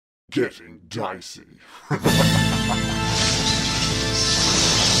getting dicey.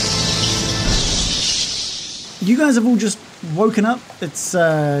 You guys have all just woken up. It's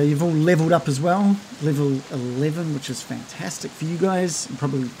you've all leveled up as well. Level 11, which is fantastic for you guys.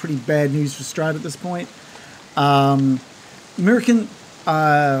 Probably pretty bad news for Strahd at this point. American,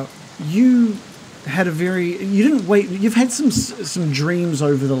 you had you didn't wait. You've had some dreams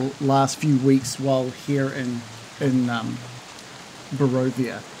over the last few weeks while here in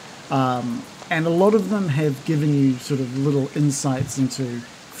Barovia. And a lot of them have given you sort of little insights into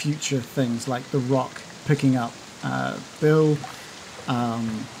future things, like the rock picking up Bill.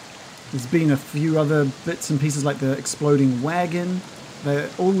 There's been a few other bits and pieces, like the exploding wagon.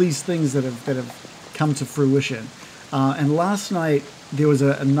 All these things that have come to fruition. And last night there was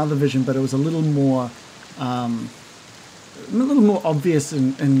another vision, but it was a little more obvious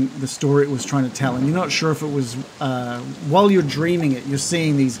in the story it was trying to tell. And you're not sure if it was while you're dreaming it, you're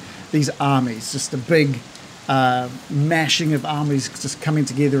seeing these armies, just a big mashing of armies just coming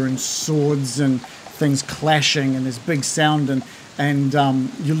together, and swords and things clashing, and there's big sound, and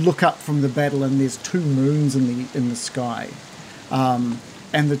you look up from the battle, and there's two moons in the sky,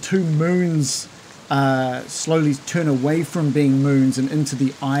 and the two moons slowly turn away from being moons and into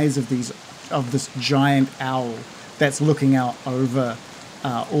the eyes of this giant owl that's looking out over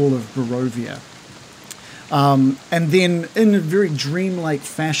all of Barovia. And then in a very dreamlike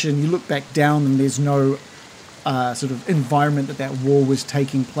fashion, you look back down, and there's no sort of environment that war was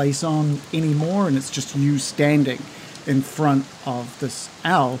taking place on anymore, and it's just you standing in front of this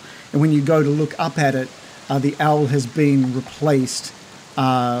owl. And when you go to look up at it, the owl has been replaced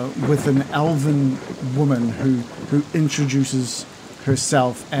with an elven woman who introduces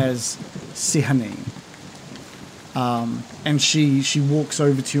herself as Sehanine. And she walks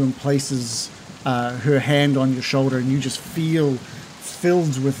over to you and places her hand on your shoulder, and you just feel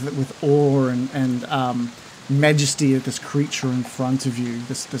filled with awe and majesty of this creature in front of you,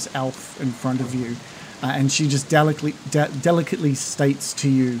 this elf in front of you. And she just delicately states to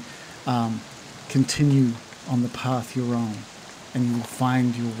you, continue on the path you're on, and you will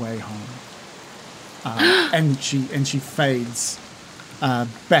find your way home. And she fades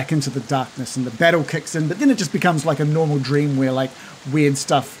back into the darkness, and the battle kicks in. But then it just becomes like a normal dream where, like, weird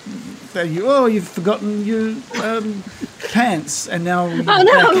stuff. You've forgotten your pants, and now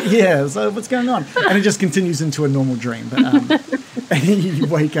yeah. So what's going on? And it just continues into a normal dream. But and you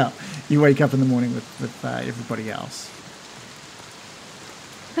wake up. You wake up in the morning with everybody else.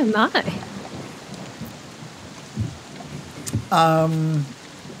 Oh my.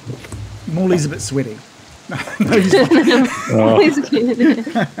 Morley's a bit sweaty. No, he's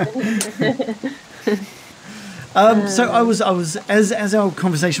so I was as our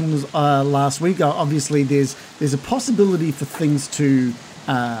conversation was last week. Obviously, there's a possibility for things to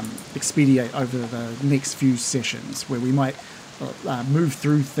expedite over the next few sessions, where we might move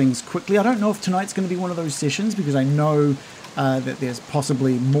through things quickly. I don't know if tonight's going to be one of those sessions, because I know that there's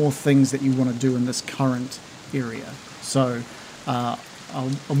possibly more things that you want to do in this current area. So I'll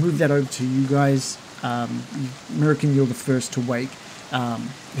move that over to you guys. American, you're the first to wake.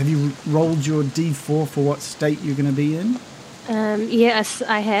 Have you rolled your D4 for what state you're going to be in? Yes,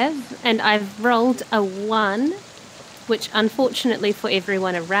 I have. And I've rolled a 1, which unfortunately for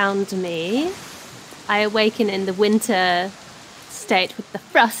everyone around me, I awaken in the winter state with the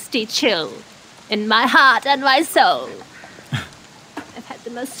frosty chill in my heart and my soul. I've had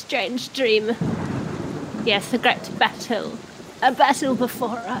the most strange dream. Yes, a great battle. A battle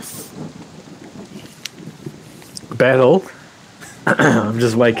before us. Battle? I'm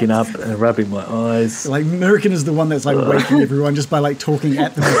just waking up and rubbing my eyes. Like, American is the one that's like waking everyone just by like talking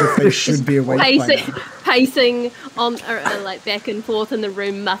at them as if they should be awake. Pacing on like back and forth in the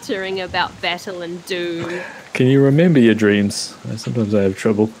room, muttering about battle and doom. Can you remember your dreams? Sometimes I have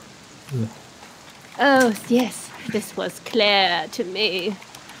trouble. Oh yes, this was clear to me.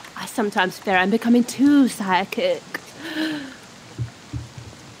 I sometimes fear I'm becoming too psychic.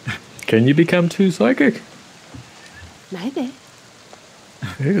 Can you become too psychic? Maybe.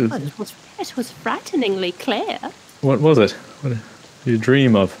 Oh, it was frighteningly clear. What was it? What did you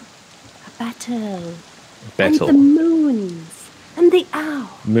dream of? A battle. Battle. And the moons. And the owl.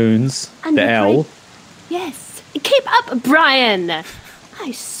 Moons? And the owl? Yes. Keep up, Brian.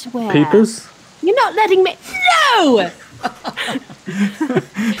 I swear. Peepers? You're not letting me... No!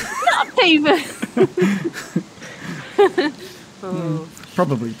 Not Peepers. Oh.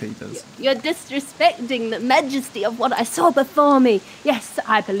 Probably Peepers. You're disrespecting the majesty of what I saw before me. Yes,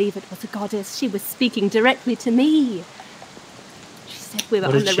 I believe it was a goddess. She was speaking directly to me. She said we were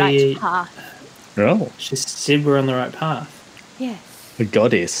on the right path. Oh. She said we're on the right path. Yes. A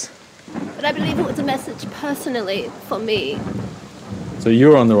goddess. But I believe it was a message personally for me. So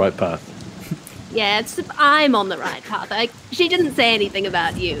you're on the right path. Yeah, I'm on the right path. She didn't say anything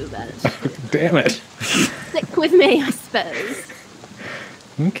about you, but Damn it. stick with me, I suppose.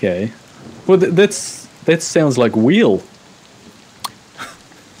 Okay. Well, that sounds like Wheel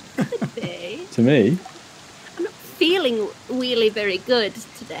Could be. to me. I'm not feeling really very good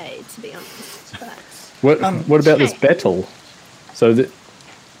today, to be honest. But What about this okay. battle? So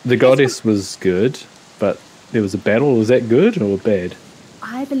the goddess was good, but there was a battle. Was that good or bad?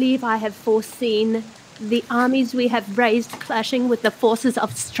 I believe I have foreseen the armies we have raised clashing with the forces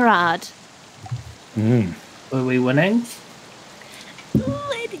of Strahd. Were we winning?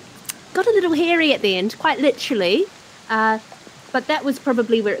 It got a little hairy at the end, quite literally. But that was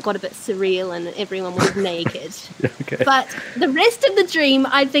probably where it got a bit surreal and everyone was naked. Okay. But the rest of the dream,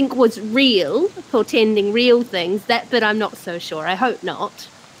 I think, was real, portending real things. That bit I'm not so sure. I hope not.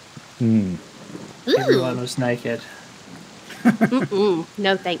 Ooh. Everyone was naked.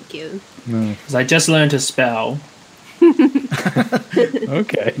 No, thank you. No. Because I just learned a spell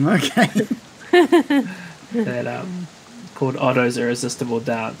Okay. Okay. that called Otto's Irresistible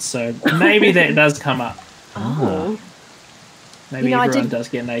Dance. So maybe that does come up. Oh. Maybe You know, everyone does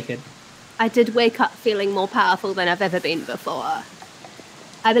get naked. I did wake up feeling more powerful than I've ever been before.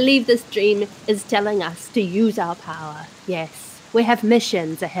 I believe this dream is telling us to use our power. Yes, we have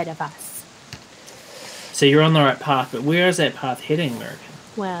missions ahead of us. So you're on the right path, but where is that path heading, American?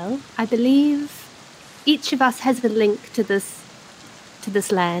 Well, I believe each of us has a link to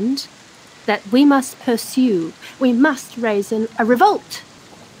this land that we must pursue. We must raise a revolt.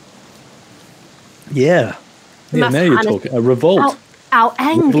 Yeah. We Yeah, must now you're harness talking. A revolt. Our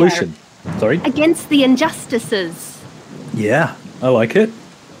anger Revolution. Sorry? against the injustices. Yeah. I like it.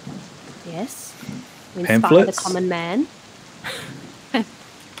 Yes. We inspire the Pamphlets. common man.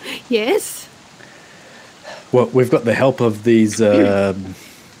 Yes. Well, we've got the help of these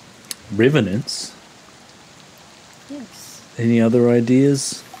revenants. Yes. Any other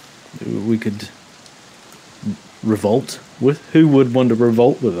ideas we could revolt with? Who would want to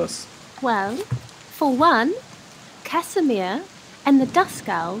revolt with us? Well, for one, Casimir and the Dusk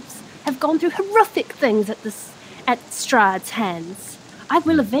Elves have gone through horrific things at Strahd's hands. I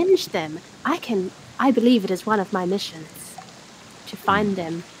will avenge them. I believe it is one of my missions to find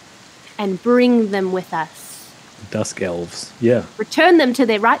them and bring them with us. Dusk elves. Yeah. Return them to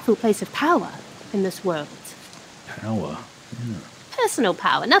their rightful place of power in this world. Power. Personal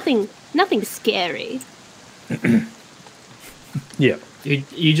power, nothing scary. Yeah.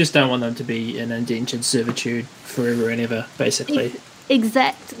 You just don't want them to be in indentured servitude forever and ever, basically.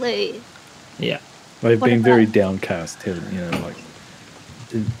 Exactly. Yeah. They've What been very about- downcast, haven't you know, like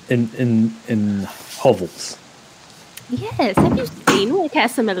in hovels. Yes, have you seen where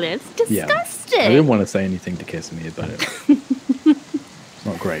Casimir lives? Yeah. Disgusting. I didn't want to say anything to Casimir, but it's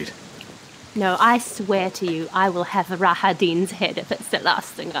not great. No, I swear to you, I will have Rahadin's head if it's the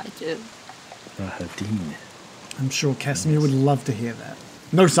last thing I do. Rahadin. I'm sure Casimir would love to hear that.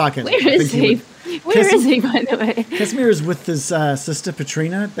 No sarcasm. Where I is think he? would- Where is he, by the way? Casimir is with his sister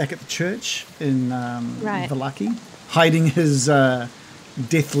Petrina back at the church in Right. Vallaki, hiding his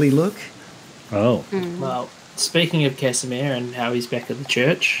deathly look. Oh. Well, speaking of Casimir and how he's back at the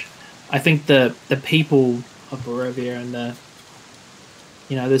church, I think the people of Barovia and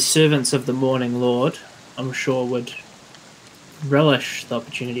the servants of the Morning Lord, I'm sure would relish the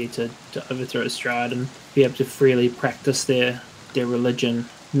opportunity to overthrow Strahd and be able to freely practice their religion,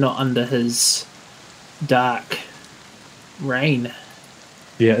 not under his dark reign.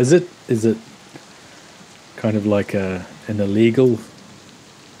 Yeah, is it kind of like an illegal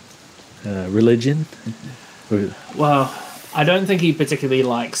religion? Well, I don't think he particularly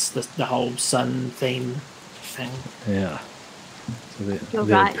likes the whole sun theme thing. Yeah. So You're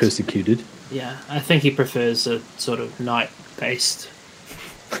they're right. persecuted. Yeah, I think he prefers a sort of night-based,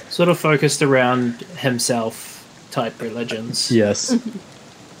 sort of focused around himself type religions. Yes.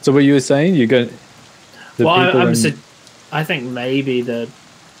 So what you were saying, you're going. I think maybe the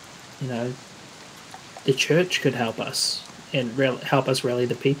church could help us and help us rally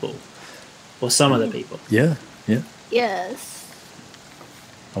the people, or some of the people. Yeah. Yes.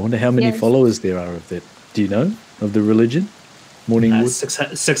 I wonder how many Yes. followers there are of that. Do you know of the religion? Morning Wood.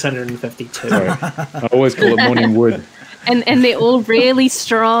 652. Sorry, I always call it Morning Wood. And they're all really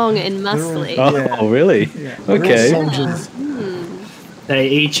strong and muscly. Oh, Yeah. really? Yeah. Okay. Real soldiers. They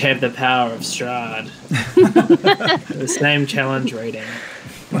each have the power of Strahd. The same challenge rating.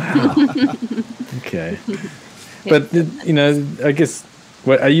 Okay. But I guess,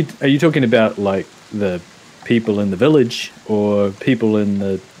 what are you talking about? Like the people in the village, or people in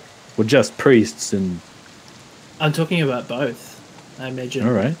the Or just priests and... I'm talking about both, I imagine.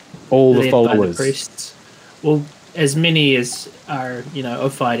 All right. All the led by followers. priests. Well, as many as are,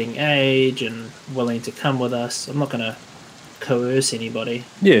 of fighting age and willing to come with us. I'm not going to coerce anybody.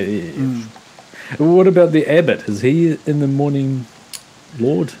 Yeah. What about the abbot? Is he in the Morning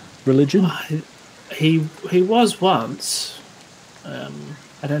Lord religion? He was once.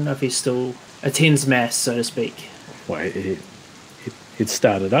 I don't know if he still attends mass, so to speak. Well, he'd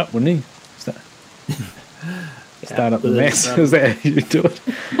started up, wouldn't he? Start up the mass. Is that how you do it?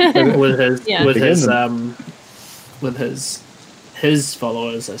 with his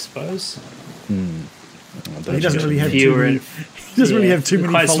followers, I suppose. He doesn't really have too many. He doesn't really have too many.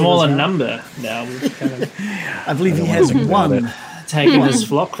 Quite followers small in now. number now. We've kind of I believe he has one. taken his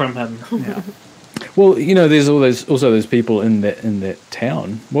flock from him. Yeah. Well, there's also those people in that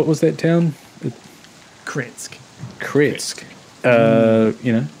town. What was that town? Kretsk. Kretsk.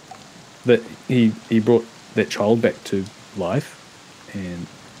 That he brought that child back to life, and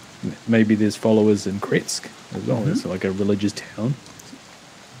maybe there's followers in Kretsk as well. It's like a religious town.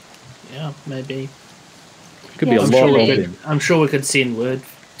 Yeah, maybe. Could be a Yeah, lot surely. of them. I'm sure we could send word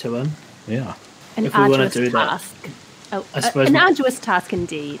to him. Yeah. An If we wanna arduous do that. task. Oh, I suppose an we- arduous task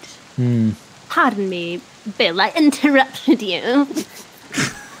indeed. Pardon me, Bill, I interrupted you.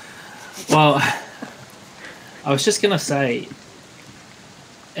 Well, I was just going to say,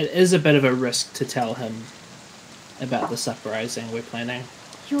 it is a bit of a risk to tell him about this uprising we're planning.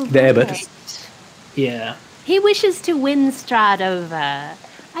 You're The abbot. right. Yeah. He wishes to win Strahd over.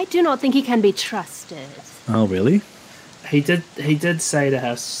 I do not think he can be trusted. Oh, really? He did say to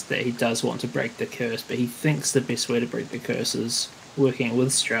us that he does want to break the curse, but he thinks the best way to break the curse is working with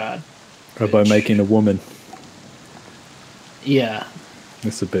Strahd. Or by making a woman. Yeah,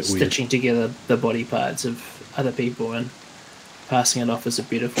 That's a bit weird. stitching together the body parts of other people and passing it off as a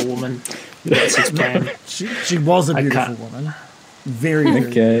beautiful woman. That's his plan. She was a I beautiful can't- woman. Very, very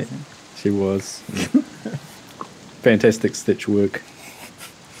Okay. beautiful. She was. Fantastic stitch work.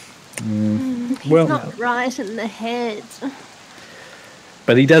 He's Well, not right in the head.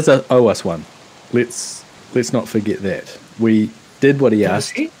 but he does owe us one. Let's not forget that. We did what he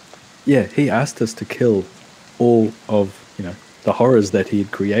asked. Yeah, he asked us to kill all of the horrors that he had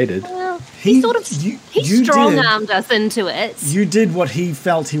created. Well, He- he sort of you he did. strong-armed us into it. You did what he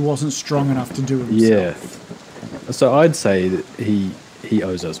felt he wasn't strong enough to do Yeah. himself. So I'd say that he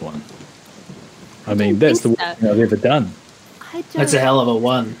owes us one. I mean, don't that's the think worst so. thing I've ever done. I don't. That's a hell of a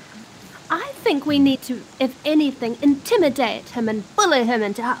one. I think we need to, if anything, intimidate him and bully him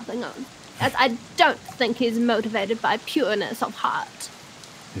into helping us. As I don't think he's motivated by pureness of heart.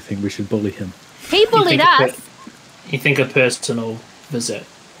 You think we should bully him? He bullied us. You think a personal visit,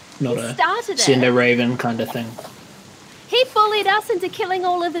 not He a started send a it. raven kind of thing. He bullied us into killing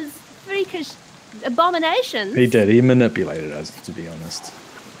all of his freakish abominations. He did. He manipulated us, to be honest.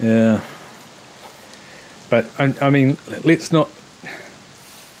 Yeah. But I mean, let's not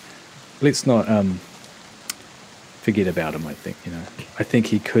forget about him. I think I think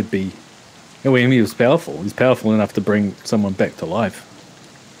he could be. I mean, he was powerful. He's powerful enough to bring someone back to life.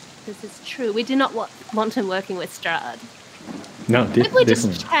 This is true. We do not want him working with Strahd. No, If we definitely.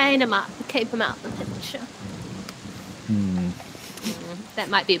 just chain him up and keep him out of the picture. That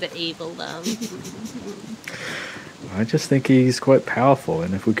might be a bit evil, though. I just think he's quite powerful,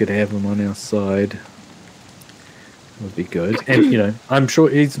 and if we could have him on our side, it would be good. And I'm sure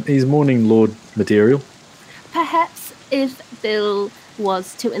he's Morning Lord material. Perhaps if Bill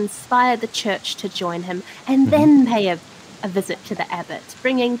was to inspire the church to join him and then pay a visit to the abbot,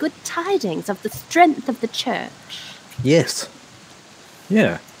 bringing good tidings of the strength of the church. Yes.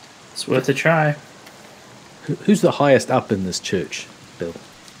 Yeah. It's worth a try. Who's the highest up in this church, Bill?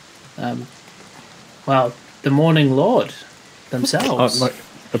 Well, the Morning Lord themselves.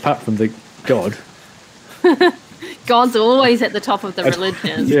 Apart from the god. God's always at the top of the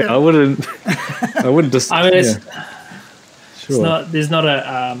religion. Yeah, I wouldn't just. I mean, it's sure. not. There's not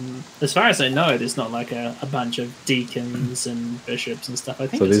a. As far as I know, there's not like a bunch of deacons and bishops and stuff. I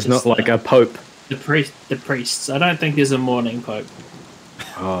think So it's there's not just like a pope. the priests. I don't think there's a morning pope.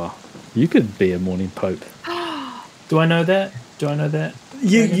 Oh, you could be a morning pope. Do I know that?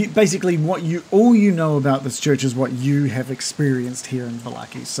 You basically all you know about this church is what you have experienced here in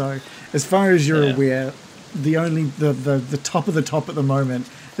Vallaki. So, as far as you're Yeah. aware, the top of the top at the moment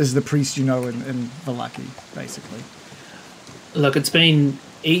is the priest you know in Vallaki, basically. Look, it's been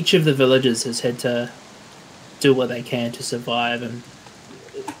each of the villages has had to do what they can to survive, and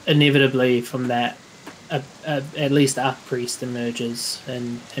inevitably from that, at least a priest emerges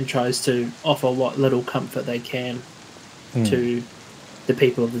and tries to offer what little comfort they can to the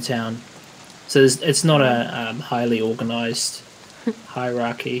people of the town. So it's not a highly organised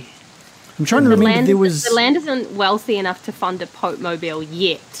hierarchy. I'm trying to remember. There was the land isn't wealthy enough to fund a Pope mobile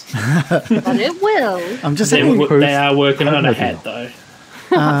yet, but it will. I'm just They, having. they are working on a hat though.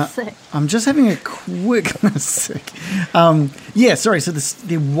 Sick. I'm just having a quick sick. Yeah, sorry. So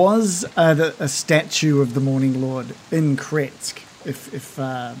there was a statue of the Morning Lord in Kretsk,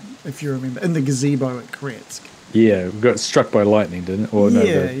 if you remember, in the gazebo at Kretsk. Yeah, got struck by lightning, didn't it? Or no,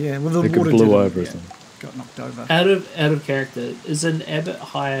 Yeah. Well, the it water blew didn't- over or yeah, something. got knocked over. Out of character, is an abbot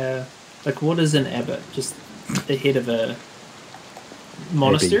higher? Like, what is an abbot? Just the head of a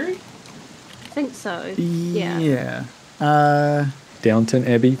monastery? I think so. Yeah. Yeah. Downton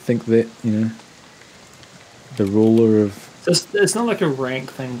Abbey, think that, the ruler of... So it's not like a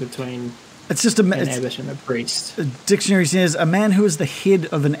rank thing between It's just an abbot and a priest. a dictionary says a man who is the head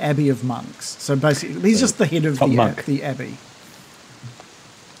of an abbey of monks. So basically, he's just the head of Top monk. the abbey.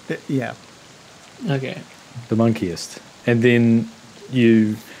 Yeah. Okay. the monkiest. And then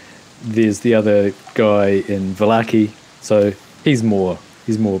there's the other guy in Valaki, so he's more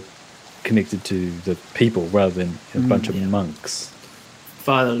connected to the people rather than a bunch of monks.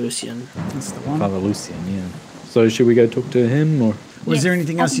 Father Lucian. That's the one. Father Lucian, yeah. So should we go talk to him, or Was Yes, there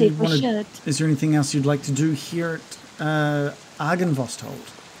anything I else you believe we wanted? should. Is there anything else you'd like to do here at Argenvostold?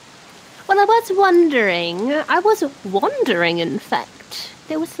 Well, I was wondering, in fact,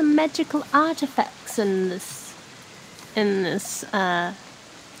 there were some magical artifacts in this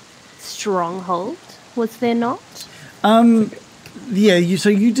stronghold. Was there not? Yeah, so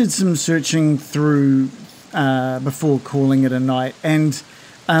you did some searching through before calling it a night, and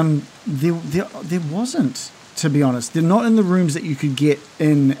there wasn't, to be honest. They're not in the rooms that you could get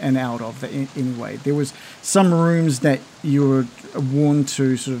in and out of anyway. There was some rooms that you were warned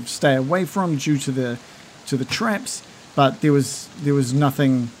to sort of stay away from due to the traps, but there was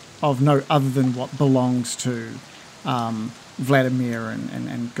nothing of note other than what belongs to Vladimir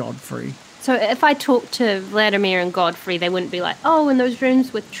and Godfrey. So if I talk to Vladimir and Godfrey, they wouldn't be like, oh, in those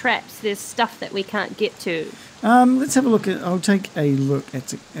rooms with traps, there's stuff that we can't get to. Let's have a look at. I'll take a look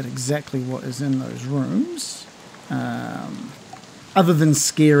at exactly what is in those rooms, other than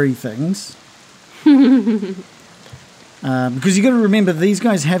scary things. Because you got to remember, these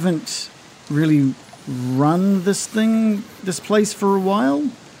guys haven't really run this place for a while.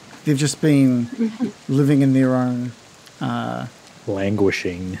 They've just been living in their own.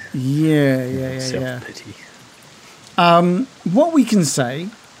 languishing? Yeah. Self-pity. What we can say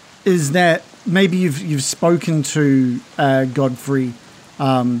is that maybe you've spoken to Godfrey,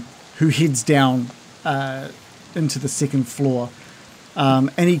 who heads down into the second floor,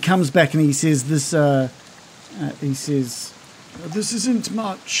 and he comes back and he says this isn't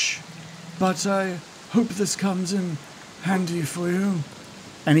much, but I hope this comes in handy for you.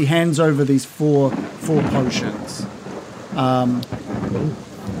 And he hands over these four potions.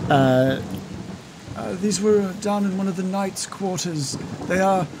 These were down in one of the knights' quarters. They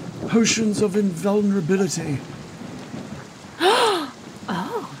are potions of invulnerability. That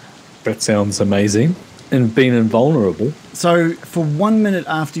sounds amazing. And being invulnerable. So for 1 minute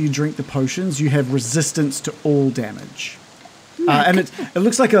after you drink the potions, you have resistance to all damage. And it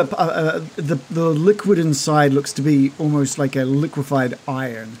looks like the liquid inside looks to be almost like a liquefied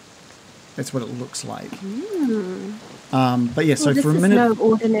iron. That's what it looks like. But yeah, so this for a is minute. no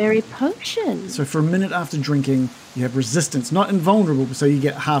ordinary potion. So for a minute after drinking, you have resistance, not invulnerable, so you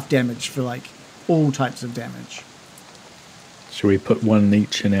get half damage for like all types of damage. Should we put one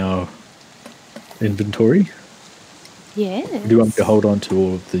each in our inventory? Yes. Do you want me to hold on to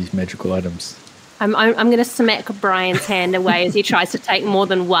all of these magical items? I'm going to smack Brian's hand away as he tries to take more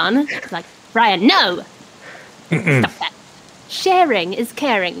than one. It's like, Brian, no! Stop that. Sharing is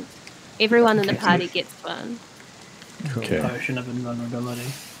caring. Everyone in the party gets one. Okay. Potion of invulnerability.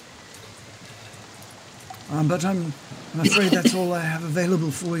 But I'm afraid that's all I have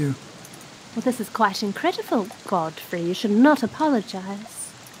available for you. Well, this is quite incredible, Godfrey. You should not apologize.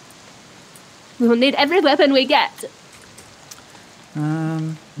 We will need every weapon we get.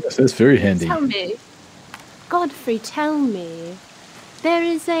 Yes, that's very handy. Tell me, Godfrey, tell me. There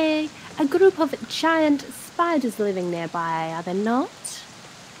is a group of giant spiders living nearby, are there not?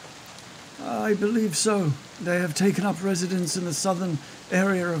 I believe so. They have taken up residence in the southern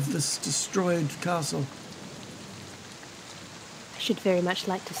area of this destroyed castle. I should very much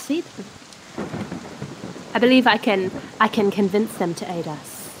like to see them. I believe I can convince them to aid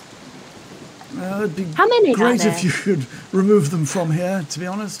us. It'd be How many are great there? if you could remove them from here, to be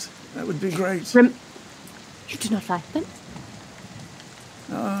honest. That would be great. You do not like them?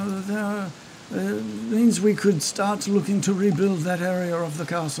 There are Means we could start looking to rebuild that area of the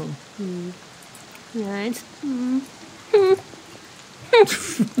castle. Right. No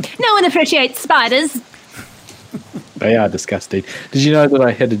one appreciates spiders. They are disgusting. Did you know that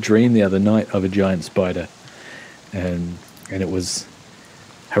I had a dream the other night of a giant spider? And it was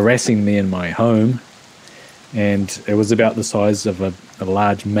harassing me in my home. And it was about the size of a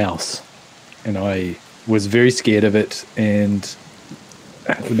large mouse. And I was very scared of it. And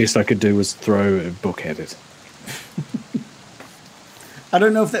the best I could do was throw a book at it. I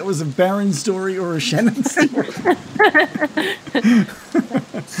don't know if that was a Baron story or a Shannon story.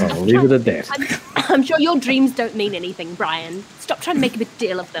 I'll leave it at that. I'm sure your dreams don't mean anything, Brian. Stop trying to make a big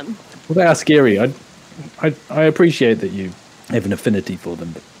deal of them. Well, they are scary. I appreciate that you have an affinity for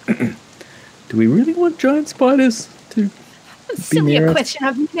them, but do we really want giant spiders to Silly near a us? question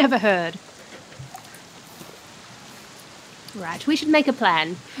I've never heard. Right, we should make a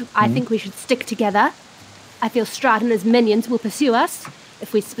plan. I think we should stick together. I feel Strahd and his minions will pursue us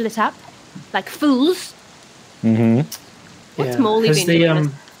if we split up, like fools. Mm-hmm. What's Morley Has been the,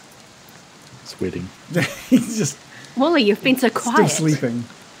 doing? Sweating. He's just Morley, you've been so still quiet. sleeping.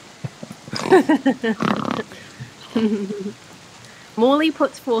 Morley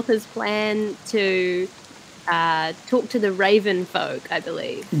puts forth his plan to talk to the Raven folk, I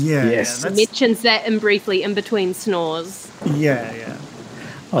believe. Yeah, Yes. yeah, Mentions that in briefly in between snores. yeah.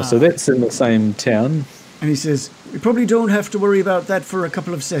 Oh, so that's in the same town. And he says, we probably don't have to worry about that for a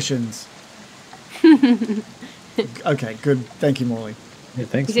couple of sessions. Okay, good. Thank you, Morley. Yeah,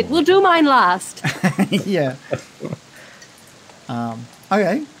 thanks. He said, Morley. we'll do mine last. Yeah.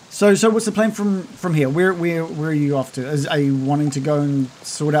 Okay. So what's the plan from here? Where are you off to? Are you wanting to go and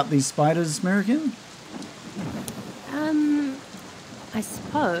sort out these spiders, American? I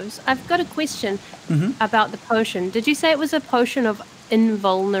suppose. I've got a question about the potion. Did you say it was a potion of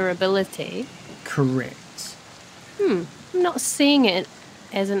invulnerability? Correct. I'm not seeing it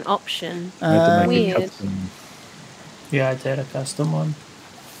as an option. I had to make a Weird. custom. Yeah, I did a custom one.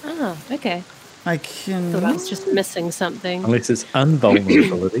 Oh, okay. I Thought I was just missing something. Unless it's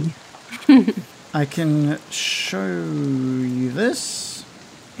invulnerability. I can show you this.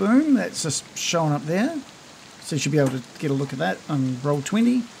 Boom, that's just showing up there. So you should be able to get a look at that on roll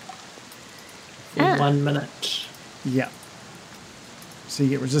 20. For 1 minute. Yeah. So you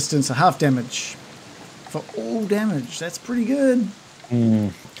get resistance to half damage for all damage. That's pretty good.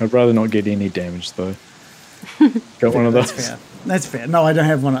 I'd rather not get any damage though. Got one of those. That's fair. That's fair. No, I don't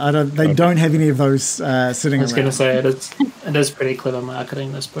have one. They don't have any of those sitting I was going around. to say it is pretty clever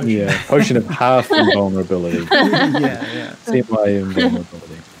marketing, this potion. Yeah, potion of half invulnerability, yeah.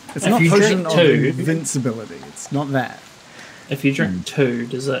 semi-invulnerability. It's If not you potion drink of two- invincibility. It's not that. If you drink 2,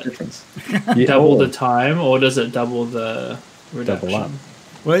 does it Yeah, double oh, the time or does it double the reduction? Double up.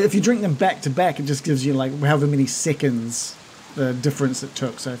 Well, if you drink them back to back, it just gives you like however many seconds the difference it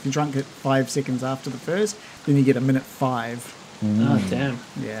took. So if you drunk it 5 seconds after the first, then you get a minute 5. Oh, damn.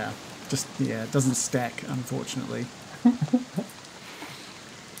 Yeah. It doesn't stack, unfortunately.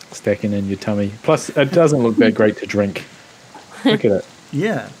 stacking in your tummy. Plus, it doesn't look that great to drink. Look at it.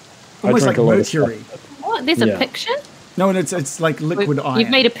 Yeah. I Almost drink like a lot of stuff. mercury. What? There's Yeah. a picture? No, and it's like liquid iron. You've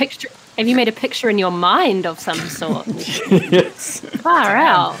made a picture. Have you made a picture in your mind of some sort? Yes. Far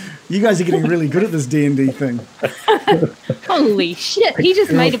out. You guys are getting really good at this D&D thing. Holy shit. He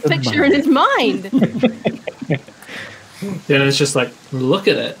just made a picture in his mind. Then it's just like, look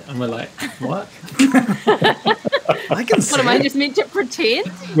at it. And we're like, what? I can see What am I it. just meant to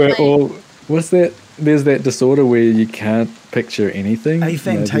pretend? We're Like, all. What's that? There's that disorder where you can't picture anything.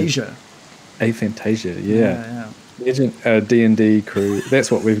 Aphantasia. Aphantasia, yeah. Yeah. Imagine a D&D crew.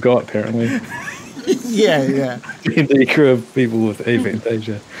 That's what we've got, apparently. Yeah. D&D crew of people with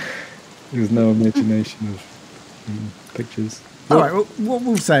aphantasia. There's no imagination of pictures. All right, well, what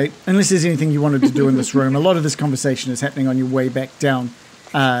we'll say, unless there's anything you wanted to do in this room, a lot of this conversation is happening on your way back down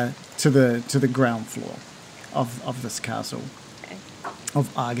to the ground floor of this castle of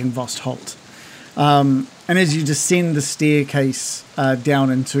Argynvost and as you descend the staircase down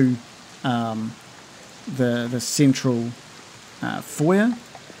into the central foyer,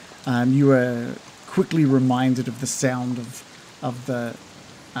 you are quickly reminded of the sound of the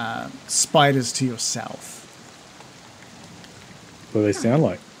spiders to your south. What do they sound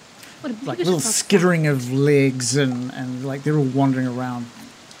like? what a Like beautiful little skittering of legs and like they're all wandering around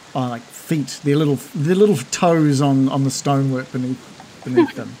on like feet, their little toes on the stonework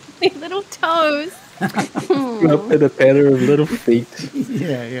beneath them. little toes. Up at a patter of little feet.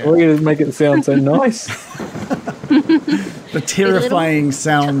 Yeah. We're going to make it sound so nice. The terrifying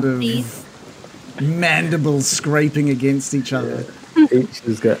sound of These mandibles scraping against each other. Each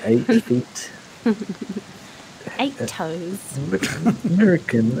has got 8 feet. 8 toes.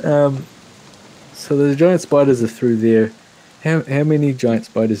 American. So the giant spiders are through there. How many giant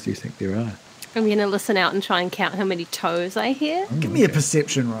spiders do you think there are? I'm going to listen out and try and count how many toes I hear. Give me a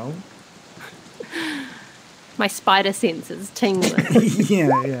perception roll. My spider sense is tingling.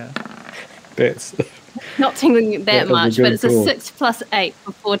 Yeah. That's Not tingling that That was a much, good but it's a call. 6 plus 8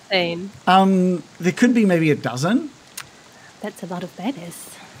 for 14. There could be maybe a dozen. That's a lot of babies.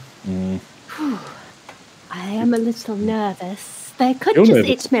 Whew. I am a little nervous. They could You're just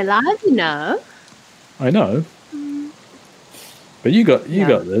nervous. eat me alive, you know. I know. But you got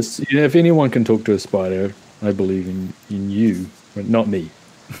Yeah. this. You know, if anyone can talk to a spider, I believe in you. But not me.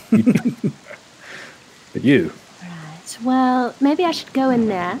 But you. Right. Well, maybe I should go in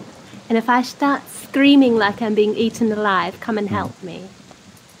there. And if I start screaming like I'm being eaten alive, come and help me.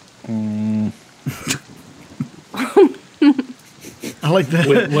 I like that.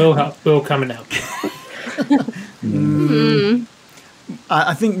 We'll help. We'll come and help.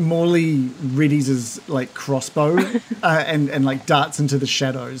 I think Morley readies his like crossbow and like darts into the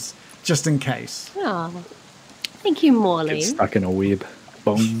shadows just in case. Oh, thank you, Morley. Get stuck in a web.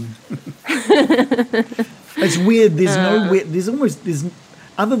 Boom. It's weird. There's no weird. There's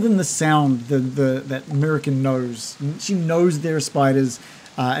other than the sound that American knows. She knows there are spiders,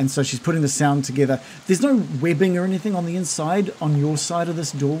 and so she's putting the sound together. There's no webbing or anything on the inside on your side of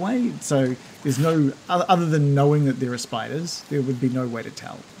this doorway. So there's no other than knowing that there are spiders. There would be no way to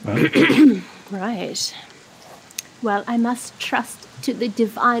tell. Right. Well, I must trust to the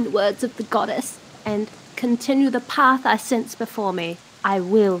divine words of the goddess and continue the path I sense before me. I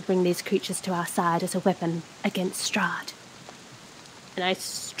will bring these creatures to our side as a weapon against Strahd. And I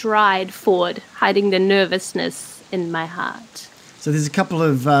stride forward, hiding the nervousness in my heart. So there's a couple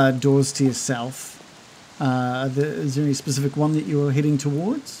of doors to yourself. Is there any specific one that you're heading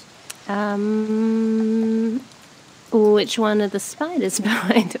towards? Which one are the spiders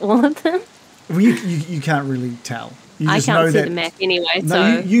behind? All of them? Well, you can't really tell. You I just can't know see that, the map anyway,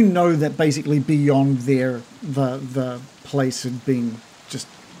 No, so... you know that basically beyond there, the place had been just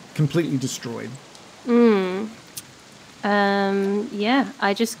completely destroyed. Yeah,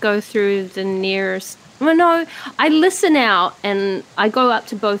 I just go through the nearest... Well, no, I listen out and I go up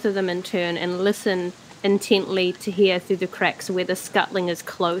to both of them in turn and listen intently to hear through the cracks where the scuttling is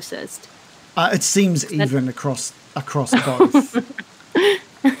closest. It seems even across both.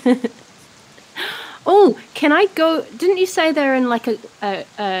 Oh, can I go... Didn't you say they're in like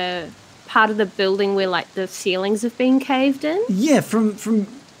a part of the building where like the ceilings have been caved in? Yeah, from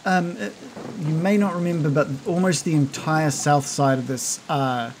you may not remember, but almost the entire south side of this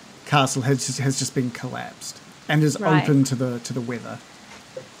castle has just been collapsed and is Right. open to the weather.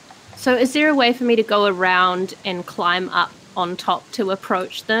 So is there a way for me to go around and climb up on top to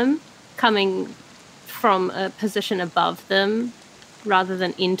approach them, coming from a position above them, rather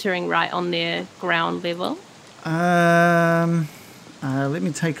than entering right on their ground level? Let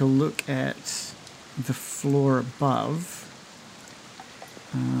me take a look at the floor above.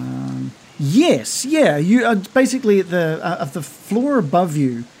 Yes, yeah. You are basically at the floor above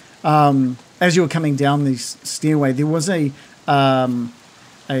you. As you were coming down this stairway, there was a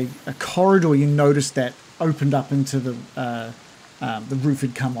corridor. You noticed that opened up into the roof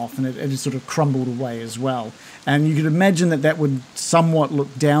had come off and it had sort of crumbled away as well. And you could imagine that would somewhat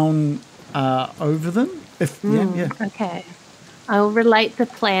look down over them. Yeah. Okay. I'll relate the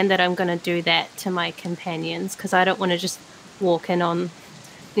plan that I'm going to do that to my companions, because I don't want to just walking on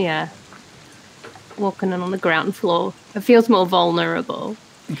the ground floor. It feels more vulnerable.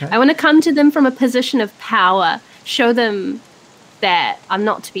 Okay. I want to come to them from a position of power, show them that I'm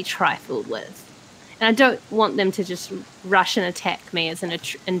not to be trifled with. And I don't want them to just rush and attack me as an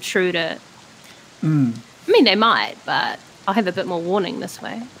intruder. I mean, they might, but I'll have a bit more warning this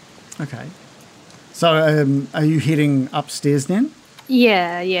way. Okay. So, are you heading upstairs then?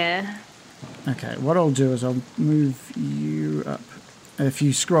 Yeah. Okay. What I'll do is I'll move you up. If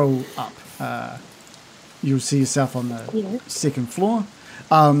you scroll up, you'll see yourself on the second floor.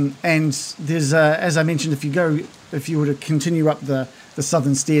 And there's, as I mentioned, if you were to continue up the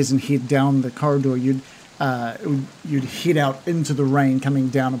southern stairs and head down the corridor, you'd head out into the rain coming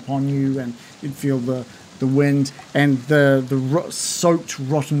down upon you, and you'd feel the wind and the soaked,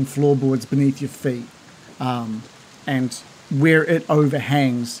 rotten floorboards beneath your feet. And where it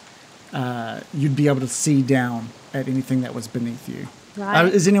overhangs, you'd be able to see down at anything that was beneath you.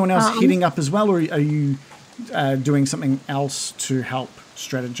 Right. Is anyone else heading up as well, or are you doing something else to help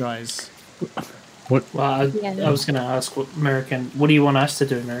strategize? What? Well, I was going to ask American, what do you want us to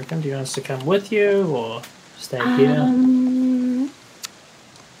do, American? Do you want us to come with you or stay here?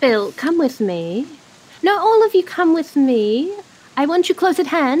 Bill, No, come with me. No, all of you come with me. I want you close at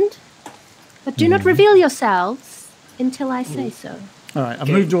hand. But do not reveal yourselves until I say so. All right, I've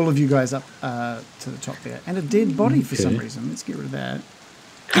moved all of you guys up to the top there. And a dead body for some reason. Let's get rid of that.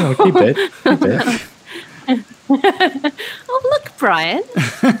 Oh, keep it. Keep it. Oh, look, Brian.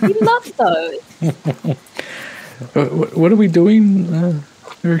 You love those. What are we doing,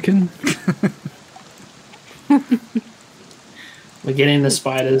 Hurricane? We're getting the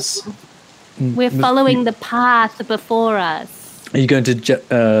spiders. We're following the path before us. Are you going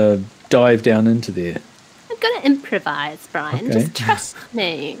to dive down into there? I'm going to improvise, Brian. Okay. Just trust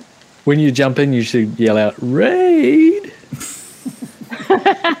me. When you jump in, you should yell out, "Raid!"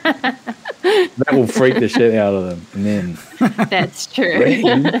 That will freak the shit out of them. And then... That's true. Raid.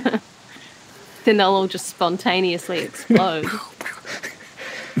 Then they'll all just spontaneously explode.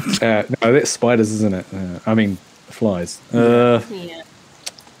 No, that's spiders, isn't it? I mean, flies. Yeah.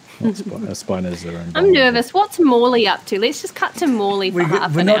 Spiders are invulnerable. I'm nervous. What's Morley up to? Let's just cut to Morley for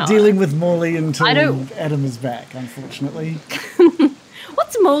half We're an not hour. dealing with Morley until I don't- Adam is back, unfortunately.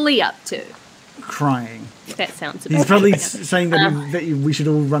 What's Morley up to? Crying. That sounds He's about probably right. saying that we should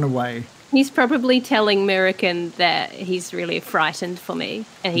all run away. He's probably telling Murican that he's really frightened for me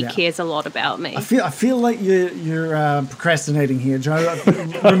and he Yeah. cares a lot about me. I feel like you're procrastinating here, Joe.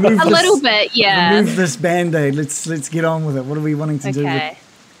 Remove A little bit, yeah. Remove this band-aid. Let's get on with it. What are we wanting to do? Okay.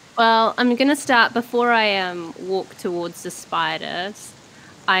 Well, I'm going to start before I walk towards the spiders.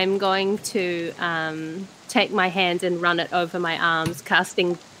 I'm going to take my hand and run it over my arms,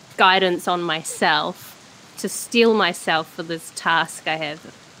 casting guidance on myself to steel myself for this task I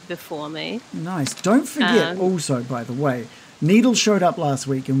have before me. Nice. Don't forget, also, by the way, Needle showed up last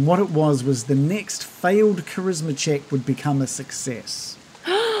week, and what it was the next failed charisma check would become a success.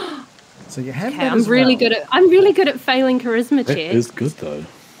 So you have Okay, that I'm as really well. good at failing charisma That checks. is good, though.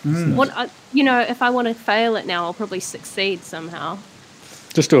 If I want to fail it now, I'll probably succeed somehow.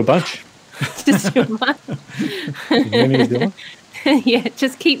 Just do a bunch. Just do one. As many as you want. Yeah,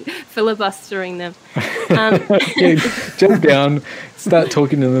 just keep filibustering them. Yeah, jump down, start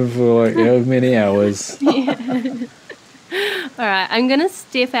talking to them for like many hours. All right, I'm going to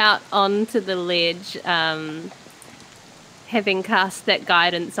step out onto the ledge, having cast that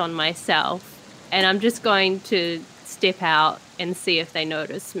guidance on myself, and I'm just going to step out and see if they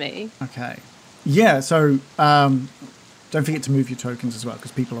notice me. Okay. Yeah, so don't forget to move your tokens as well,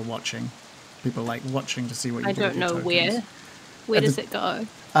 because people are watching. People are like watching to see what you I do don't with your know tokens. where. Where At does the- it go?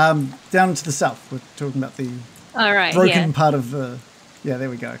 Down to the south. We're talking about the All right, broken yeah. part of the... Yeah,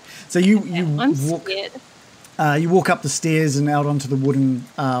 there we go. So you I'm walk... scared. You walk up the stairs and out onto the wooden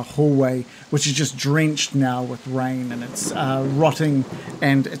hallway, which is just drenched now with rain, and it's rotting,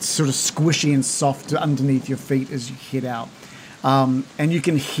 and it's sort of squishy and soft underneath your feet as you head out. And you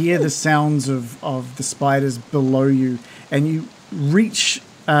can hear the sounds of the spiders below you, and you reach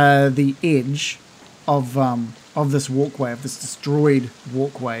the edge of this walkway, of this destroyed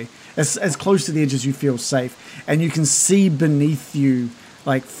walkway, as close to the edge as you feel safe, and you can see beneath you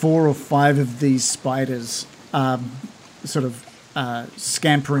like 4 or 5 of these spiders sort of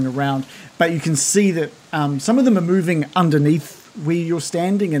scampering around, but you can see that some of them are moving underneath where you're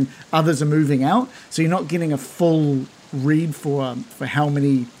standing and others are moving out, so you're not getting a full read for how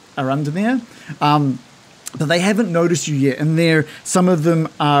many are under there. But they haven't noticed you yet, and some of them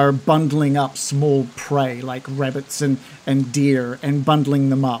are bundling up small prey like rabbits and deer and bundling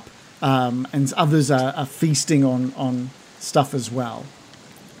them up, and others are feasting on stuff as well.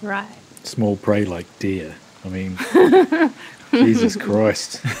 Right. Small prey like deer. I mean, Jesus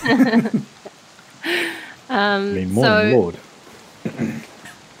Christ. I mean, morning, so- Lord.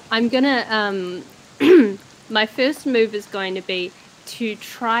 I'm gonna my first move is going to be to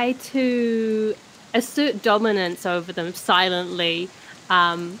try to assert dominance over them silently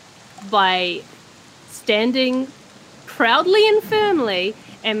by standing proudly and firmly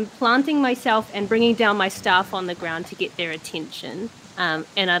and planting myself and bringing down my staff on the ground to get their attention.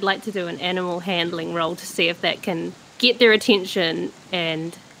 And I'd like to do an animal handling roll to see if that can get their attention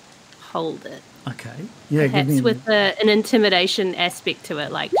and hold it. Okay. Yeah, give Perhaps me with an intimidation aspect to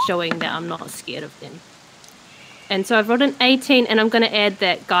it, like showing that I'm not scared of them. And so I've rolled an 18, and I'm going to add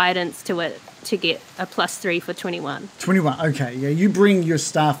that guidance to it to get a +3 for 21. 21. Okay, yeah, you bring your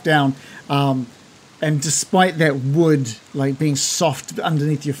staff down, and despite that wood like being soft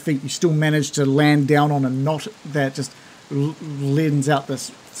underneath your feet, you still manage to land down on a knot that just lends out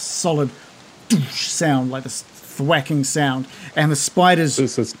this solid sound, like this thwacking sound, and the spiders.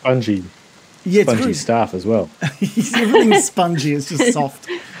 It's a spongy Yeah, it's spongy very, staff as well. everything's spongy. It's just soft.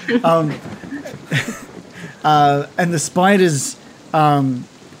 And the spiders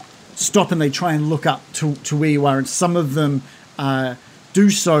stop and they try and look up to where you are, and some of them do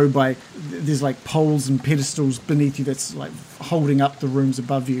so by there's like poles and pedestals beneath you that's like holding up the rooms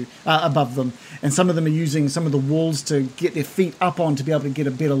above them, and some of them are using some of the walls to get their feet up on to be able to get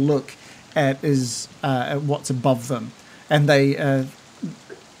a better look at what's above them, and they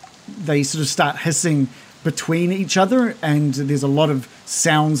sort of start hissing between each other, and there's a lot of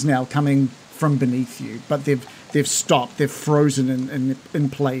sounds now coming from beneath you, but they've stopped, they've frozen in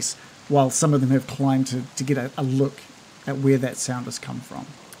place, while some of them have climbed to get a look at where that sound has come from.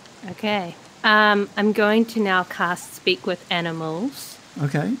 Okay. I'm going to now cast Speak with Animals.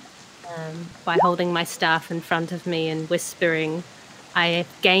 Okay. By holding my staff in front of me and whispering. I have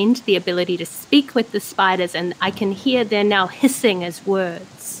gained the ability to speak with the spiders, and I can hear they're now hissing as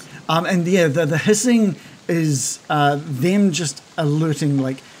words. And yeah, the hissing is them just alerting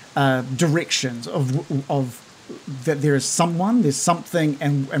like directions of that there is someone, there's something,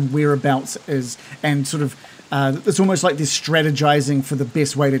 and whereabouts is, and sort of it's almost like they're strategizing for the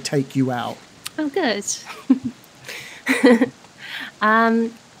best way to take you out. Oh, good.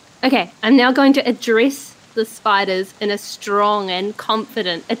 Okay, I'm now going to address the spiders in a strong and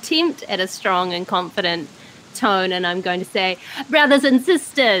confident tone, and I'm going to say, brothers and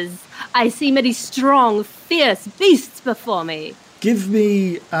sisters, I see many strong, fierce beasts before me. Give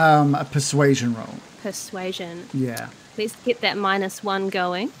me a persuasion roll. Persuasion. Yeah. Let's get that -1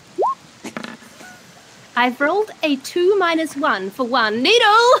 going. I've rolled a 2 -1 for 1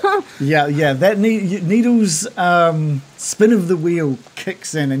 needle. Yeah. That needle's spin of the wheel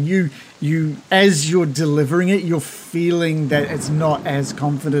kicks in, and you as you're delivering it, you're feeling that it's not as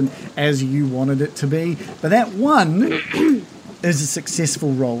confident as you wanted it to be. But that 1 is a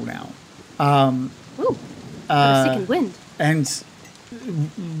successful roll now. Ooh, got a second wind. And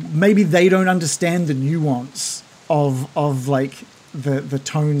maybe they don't understand the nuance of like the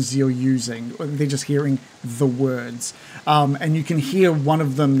tones you're using. They're just hearing the words. And you can hear one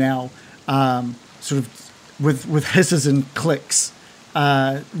of them now sort of with hisses and clicks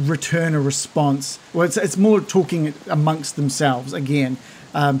return a response. Well, it's more talking amongst themselves again,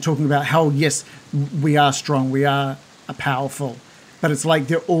 talking about how, yes, we are strong, we are powerful. But it's like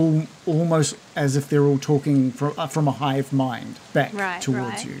they're all almost as if they're all talking from a hive mind back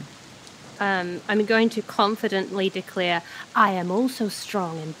towards you. I'm going to confidently declare, I am also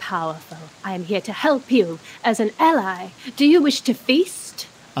strong and powerful. I am here to help you as an ally. Do you wish to feast?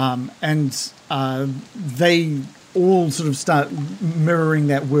 And they all sort of start mirroring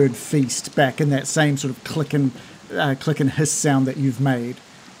that word feast back in that same sort of click and hiss sound that you've made.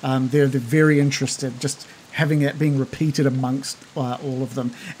 They're very interested, just having that being repeated amongst all of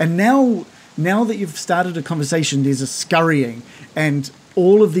them. And now that you've started a conversation, there's a scurrying, and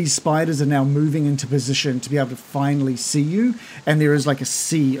all of these spiders are now moving into position to be able to finally see you. And there is like a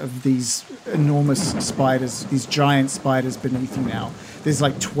sea of these enormous spiders, these giant spiders beneath you now. There's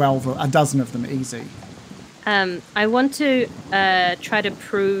like 12, a dozen of them easy. I want to try to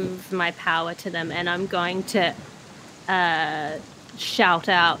prove my power to them, and I'm going to shout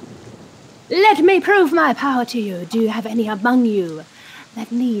out, let me prove my power to you. Do you have any among you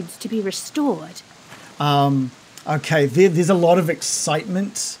that needs to be restored? Okay, there's a lot of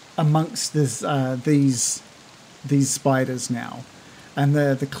excitement amongst these spiders now, and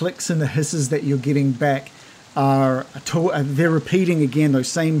the clicks and the hisses that you're getting back they're repeating again those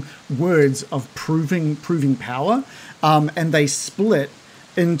same words of proving power, and they split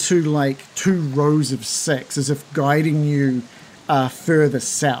into like 2 rows of 6 as if guiding you further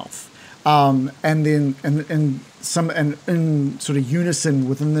south. And then in sort of unison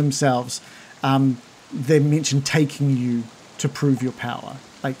within themselves, they mention taking you to prove your power,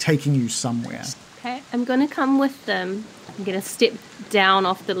 like taking you somewhere. Okay, I'm going to come with them. I'm going to step down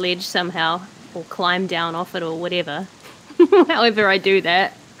off the ledge somehow, or climb down off it, or whatever. However I do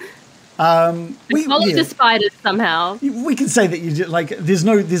that. Follow the spiders somehow. We can say that you did, like there's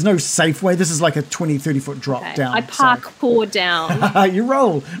no safe way. This is like a 20-30 foot drop down. I parkour down. You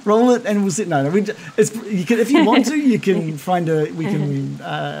roll it, and we'll sit. No. You can, if you want to, you can find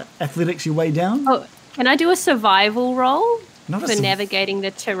athletics your way down. Oh, can I do a survival roll for navigating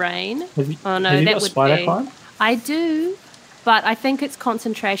the terrain? Have you that got would spider be. climb? I do, but I think it's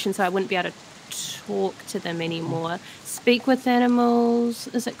concentration, so I wouldn't be able to talk to them anymore. Speak with animals.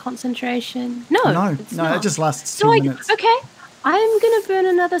 Is it concentration? No, it just lasts 2 minutes. Okay, I'm going to burn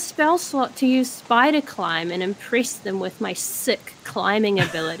another spell slot to use spider climb and impress them with my sick climbing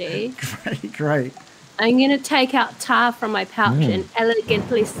ability. Great. I'm going to take out tar from my pouch and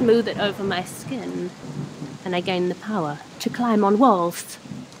elegantly smooth it over my skin. And I gain the power to climb on walls.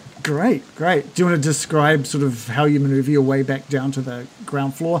 Great. Do you want to describe sort of how you maneuver your way back down to the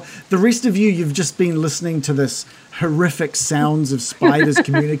ground floor? The rest of you've just been listening to this horrific sounds of spiders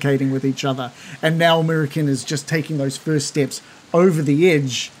communicating with each other, and now American is just taking those first steps over the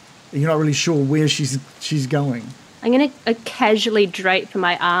edge. You're not really sure where she's going. I'm going to casually drape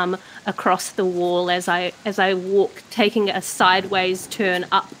my arm across the wall as I walk, taking a sideways turn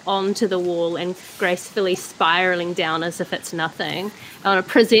up onto the wall and gracefully spiraling down as if it's nothing. I want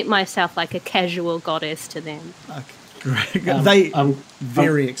to present myself like a casual goddess to them. Okay, great. I'm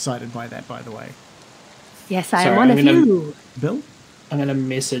very excited by that, by the way. Yes, I am one of you. Bill? I'm going to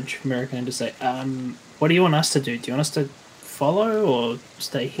message American and just say, what do you want us to do? Do you want us to follow or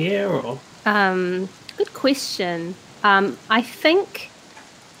stay here? Or Good question. I think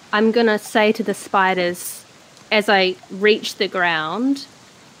I'm going to say to the spiders as I reach the ground,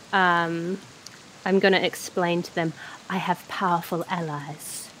 I'm going to explain to them, I have powerful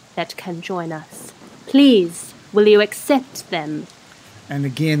allies that can join us. Please, will you accept them? And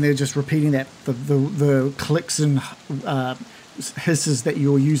again, they're just repeating that, the clicks and hisses that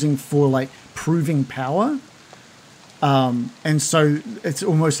you're using for, like, proving power. And so it's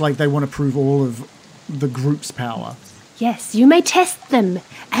almost like they want to prove all of the group's power. Yes, you may test them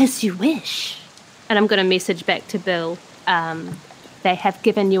as you wish. And I'm going to message back to Bill. They have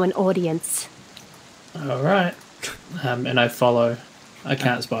given you an audience. all right. And I follow. I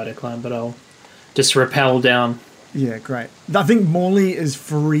can't spider climb, but I'll just rappel down. Yeah, great. I think Morley is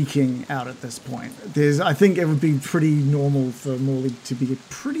freaking out at this point. I think it would be pretty normal for Morley to be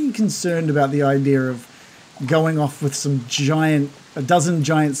pretty concerned about the idea of going off with a dozen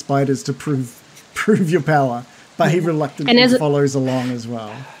giant spiders to prove your power. But he reluctantly follows along as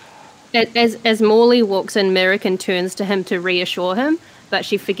well. As Morley walks in, American turns to him to reassure him, but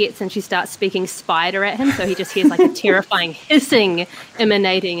she forgets and she starts speaking spider at him, so he just hears like a terrifying hissing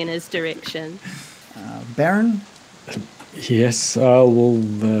emanating in his direction. Baron? Yes, I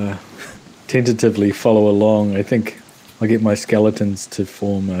will tentatively follow along. I think I'll get my skeletons to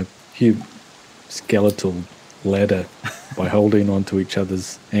form a huge skeletal ladder by holding onto each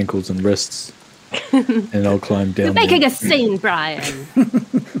other's ankles and wrists. And I'll climb down. You're making a scene, Brian.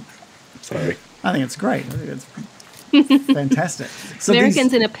 Sorry. I think it's great. I think it's fantastic. So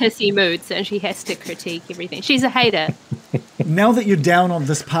American's in a pissy mood, so she has to critique everything. She's a hater. Now that you're down on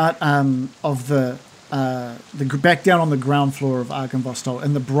this part of the back down on the ground floor of Arkenvostal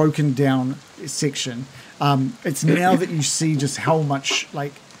in the broken down section, it's now that you see just how much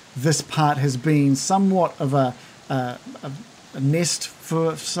like this part has been somewhat of a nest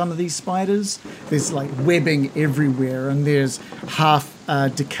for some of these spiders. There's like webbing everywhere, and there's half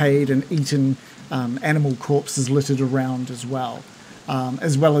decayed and eaten animal corpses littered around as well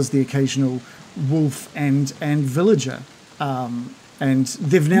as the occasional wolf and villager. And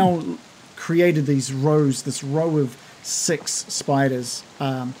they've now created this row of 6 spiders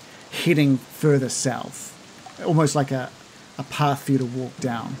heading further south, almost like a path for you to walk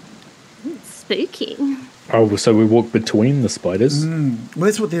down. Spooky. Oh, so we walk between the spiders? Well,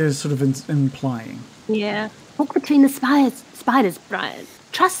 that's what they're sort of implying. Yeah. Walk between the spiders, Brian.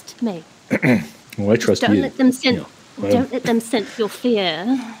 Trust me. Well, I trust Don't you. let them sense. Yeah. Well, Don't let them sense your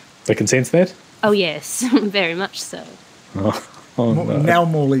fear. they can sense that? Oh yes, very much so. Oh, no. Now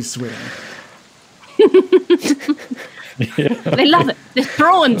Morley's swearing. They love it. They're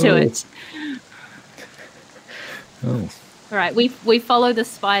drawn to it. Oh. All right, we follow the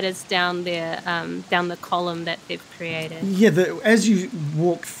spiders down there, down the column that they've created. Yeah, as you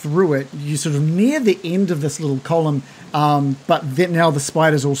walk through it, you sort of near the end of this little column, but then now the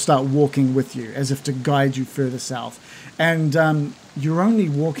spiders all start walking with you, as if to guide you further south. And you're only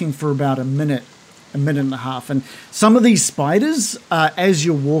walking for about a minute and a half. And some of these spiders, as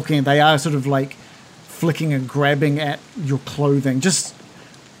you're walking, they are sort of like flicking and grabbing at your clothing, just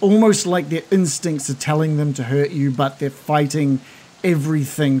almost like their instincts are telling them to hurt you, but they're fighting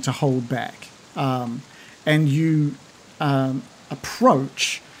everything to hold back. And you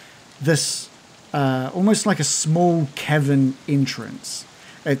approach this almost like a small cavern entrance.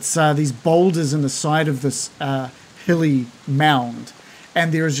 It's these boulders in the side of this hilly mound,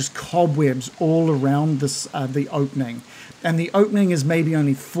 and there is just cobwebs all around this the opening. And the opening is maybe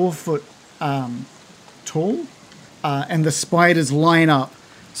only 4 foot tall, and the spiders line up.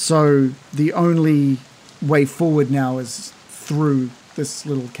 So the only way forward now is through this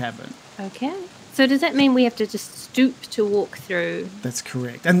little cavern. Okay. So does that mean we have to just stoop to walk through? That's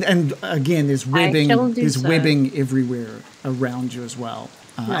correct. And again, there's webbing. There's webbing everywhere around you as well.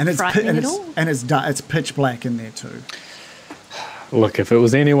 Not frightening at all. It's pitch black in there too. Look, if it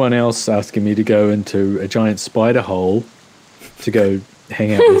was anyone else asking me to go into a giant spider hole to go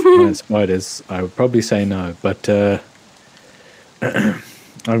hang out with giant spiders, I would probably say no. But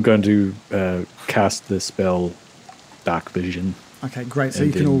I'm going to cast the spell Dark Vision. Okay, great. So And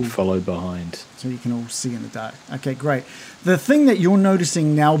you can then all follow behind. so you can all see in the dark. Okay, great. The thing that you're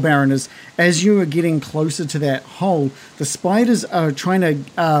noticing now, Baron, is as you are getting closer to that hole, the spiders are trying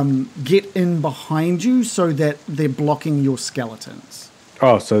to get in behind you so that they're blocking your skeletons.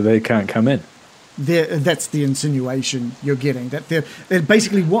 Oh, so they can't come in. That's the insinuation you're getting. That they're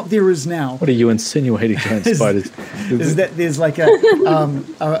basically what there is now What are you insinuating, giant spiders? is that there's like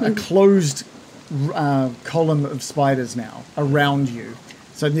a closed column of spiders now around you.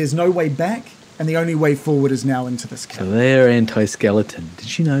 So there's no way back, and the only way forward is now into this So cavern. they're anti-skeleton.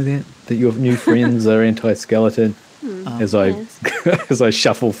 Did you know that? That your new friends are anti-skeleton? As I as I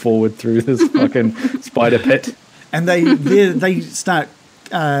shuffle forward through this fucking spider pit. And they start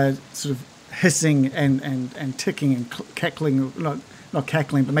sort of hissing and ticking and cackling, not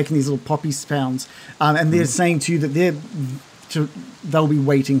cackling, but making these little poppy sounds. And they're saying to you that they'll be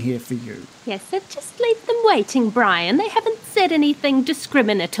waiting here for you. Yes, so just leave them waiting, Brian. They haven't said anything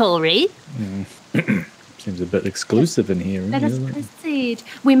discriminatory. Seems a bit exclusive in here. Let us isn't it? proceed.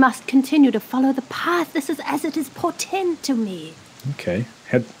 We must continue to follow the path. This is as it is portend to me. Okay.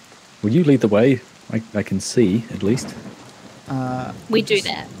 Will you lead the way? I can see, at least. We do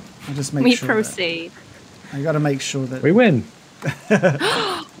that. I'll just make We sure. proceed. I got to make sure that. We win.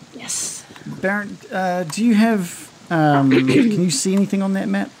 Yes. Baron, do you have? Can you see anything on that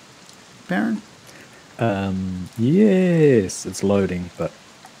map, Baron? Yes, it's loading, but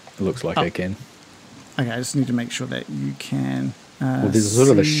it looks like I can. Okay, I just need to make sure that you can. Well, there's sort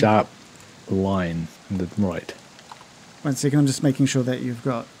of a see- sharp line in the right. 1 second, I'm just making sure that you've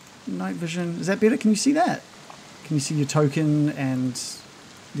got night vision. Is that better? Can you see that? Can you see your token and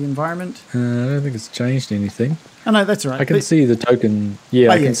the environment? I don't think it's changed anything. Oh no, that's all right. I can But- see the token. Yeah,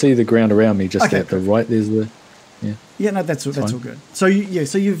 Oh, I yeah. can see the ground around me. Just Okay, at the right, there's the. Yeah. Yeah, no, that's fine. all good. So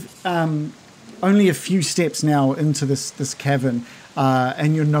so you've only a few steps now into this cavern,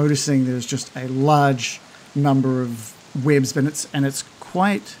 and you're noticing there's just a large number of webs, but it's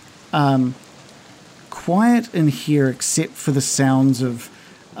quite quiet in here, except for the sounds of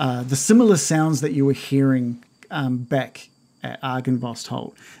the similar sounds that you were hearing back at Argynvost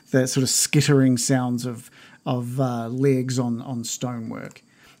Holt, the sort of skittering sounds of legs on stonework.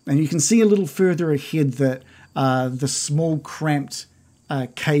 And you can see a little further ahead that the small cramped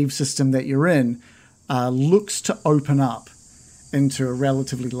cave system that you're in looks to open up into a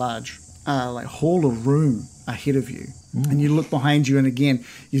relatively large like hall or room ahead of you. And you look behind you, and again,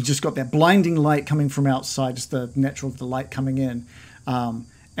 you've just got that blinding light coming from outside, just the natural the light coming in.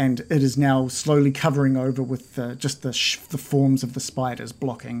 And it is now slowly covering over with just the forms of the spiders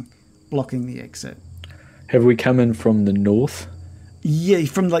blocking the exit. Have we come in from the north? Yeah,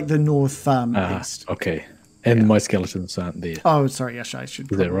 from like the north east. Okay. And my skeletons aren't there. Oh, sorry, yes, I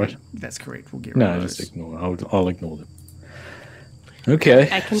should. Is that probably- right? That's correct. We'll get rid No, of just those. ignore. I'll ignore them. Okay.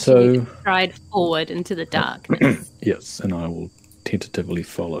 I continue So to stride forward into the darkness. yes, and I will tentatively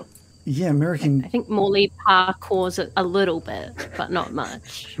follow. Yeah, American. I think Morley parkours it a little bit, but not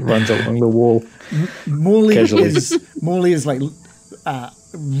much. Runs along the wall. Morley Casually. is like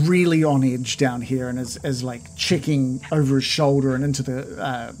really on edge down here, and is like checking over his shoulder and into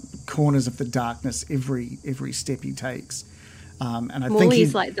the corners of the darkness every step he takes. And I think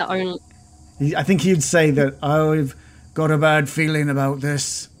Morley's like the only. I think he'd say that I've got a bad feeling about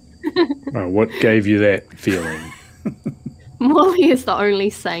this. Oh, what gave you that feeling? Morley is the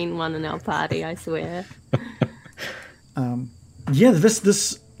only sane one in our party, I swear. Yeah,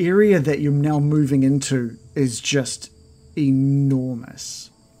 this area that you're now moving into is just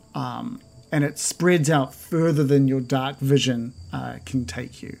enormous. And it spreads out further than your dark vision can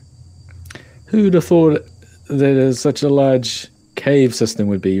take you. Who'd have thought that such a large cave system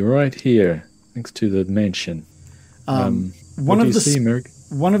would be right here next to the mansion? One what do of you the see, Merrick?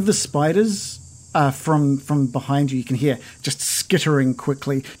 one of the spiders from behind you can hear just skittering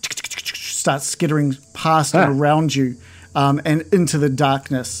quickly, starts skittering past and around you, and into the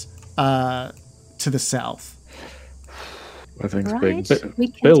darkness to the south. I think it's Right, big.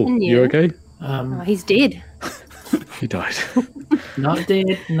 we Bill, continue. you okay? Oh, he's dead. He died. Not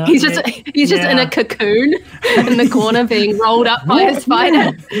dead. Not He's dead. just in a cocoon in the corner being rolled up by a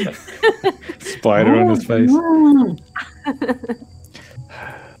spider. Spider on his face.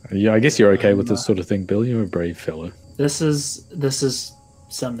 Yeah, I guess you're okay with this sort of thing, Bill. You're a brave fellow. This is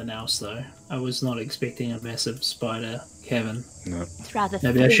something else though. I was not expecting a massive spider cavern. No. It's rather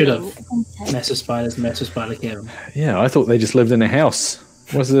Maybe I should have. thrilling, isn't it? Massive spiders, massive spider cavern. Yeah, I thought they just lived in a house.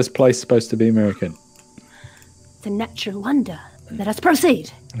 Was this place supposed to be American? It's a natural wonder. Let us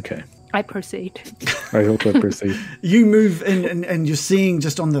proceed. Okay. I proceed. I also proceed. You move in, and you're seeing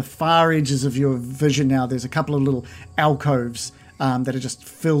just on the far edges of your vision now, there's a couple of little alcoves that are just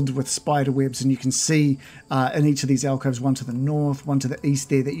filled with spider webs, and you can see in each of these alcoves, one to the north, one to the east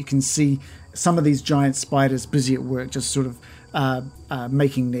there, that you can see some of these giant spiders busy at work, just sort of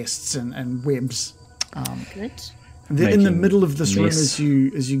making nests and webs. Good. In the middle of this room, mess. as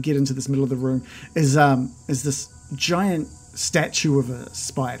you get into this middle of the room, is this giant statue of a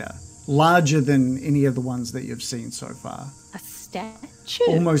spider, larger than any of the ones that you've seen so far. A statue?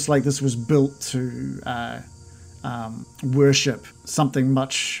 Almost like this was built to worship something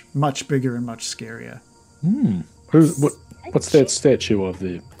much, much bigger and much scarier. What's that statue of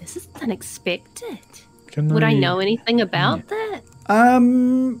there? This is unexpected. Can Would I know anything about that?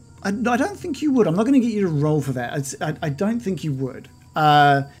 I don't think you would. I'm not going to get you to roll for that. I don't think you would.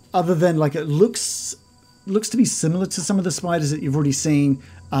 Other than like it looks to be similar to some of the spiders that you've already seen,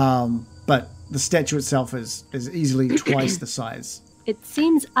 but the statue itself is easily twice the size. It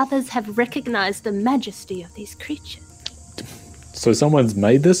seems others have recognized the majesty of these creatures. So someone's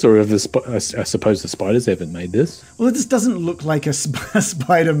made this, or have I suppose the spiders haven't made this? Well, it just doesn't look like a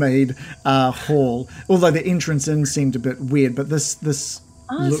spider-made hall, although the entrance in seemed a bit weird, but this looks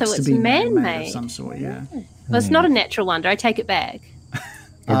so to it's be made man-made. of some sort, yeah. Well, it's not a natural wonder. I take it back.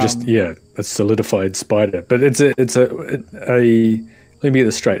 Or just a solidified spider. But it's a let me get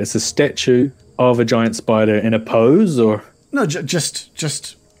this straight. It's a statue of a giant spider in a pose, or No, just.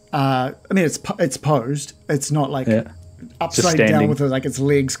 I mean, it's posed. It's not like upside down with like its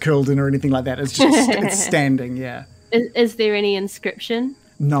legs curled in or anything like that. It's just it's standing. Yeah. Is there any inscription?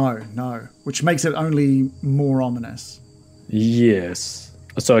 No, which makes it only more ominous. yes.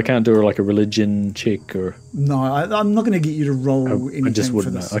 So I can't do like a religion check, or No, I'm not going to get you to roll anything I just for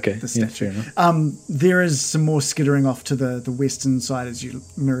wouldn't this. know. Okay, this yeah, statue. fair enough. There is some more skittering off to the western side as you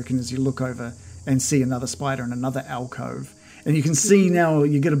look over and see another spider in another alcove, and you can see now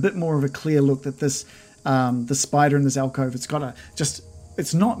you get a bit more of a clear look that this the spider in this alcove,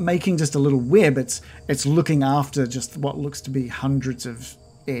 it's not making just a little web. It's looking after just what looks to be hundreds of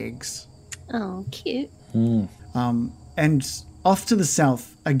eggs. Oh, cute. And off to the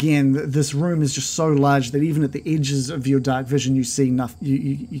south, again, this room is just so large that even at the edges of your dark vision, you see nothing.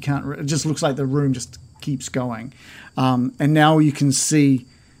 You can't. It just looks like the room just keeps going. And now you can see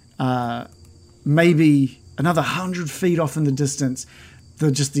maybe another 100 feet off in the distance,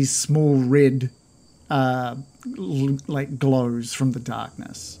 just these small red like glows from the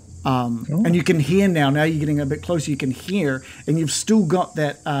darkness. And you can hear now you're getting a bit closer, you can hear, and you've still got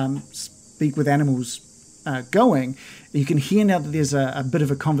that speak with animals going. You can hear now that there's a bit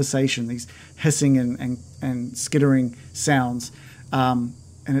of a conversation, these hissing and skittering sounds. And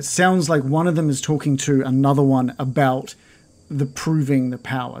it sounds like one of them is talking to another one about proving the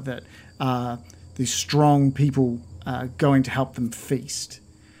power, that these strong people are going to help them feast.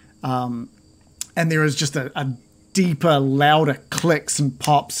 And there is just a deeper, louder clicks and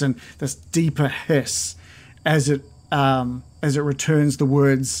pops and this deeper hiss as it returns the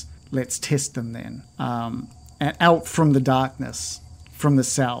words, "Let's test them then." And out from the darkness, from the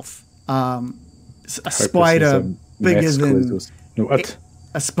south, a spider bigger than what?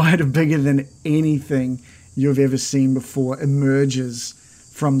 A spider bigger than anything you've ever seen before emerges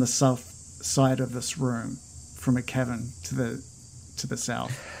from the south side of this room, from a cavern to the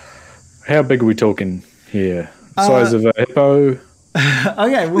south. How big are we talking here? Size of a hippo?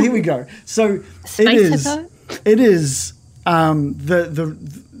 Okay, well here we go. So Space hippo? it is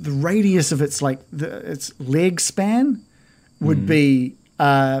the radius of its its leg span would be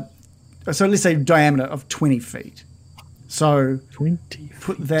so let's say diameter of 20 feet. So 20.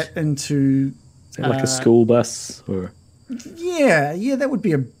 put that into Is that like a school bus, or yeah, that would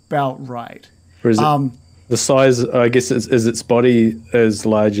be about right. or is it the size? I guess is its body as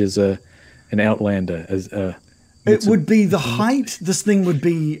large as an outlander? It would be the height. This thing would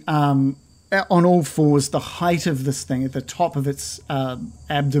be on all fours. The height of this thing at the top of its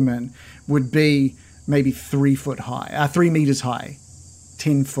abdomen would be maybe 3 foot high, 3 meters high,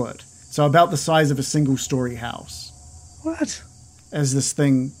 10 foot. So about the size of a single-story house. What? As this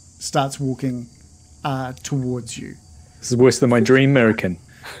thing starts walking towards you, This is worse than my dream, American.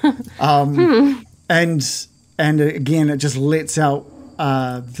 and again, it just lets out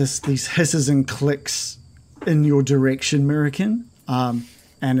these hisses and clicks in your direction, American. And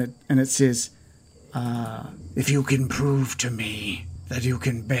it says, "If you can prove to me that you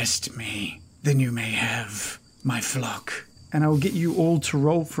can best me, then you may have my flock." And I will get you all to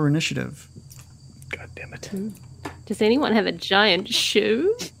roll for initiative. God damn it. Does anyone have a giant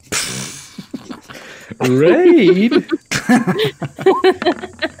shoe? Raid?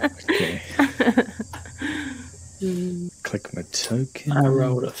 Okay. Click my token. I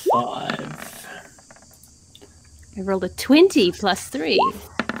rolled a 5. I rolled a 20 plus 3.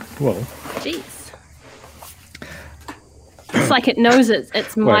 Well, Jeez. It's like it knows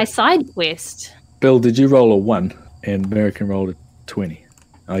it's my Wait. side quest. Bill, did you roll a 1 and American rolled a 20?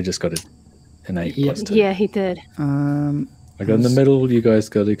 I just got an 8 Yep. plus 2. Yeah, he did. I got in the middle, you guys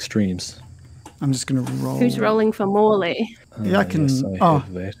got extremes. I'm just going to roll. Who's rolling for Morley? Yeah, I can. Yes, I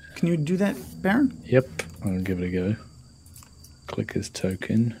have that. Can you do that, Baron? Yep, I'll give it a go. Click his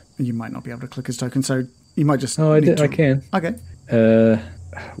token. You might not be able to click his token, so you might just. Oh, I need did. to- I can. Okay.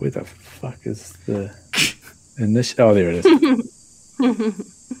 Where the fuck is the initial? Oh, there it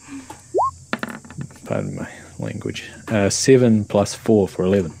is. Pardon my language. 7 plus 4 for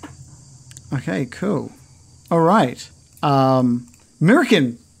 11. Okay, cool. All right.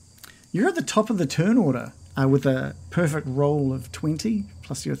 American, you're at the top of the turn order with a perfect roll of 20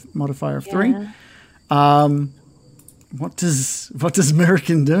 plus your modifier of 3. Yeah. What does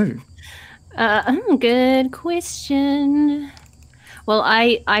American do? Good question. Well,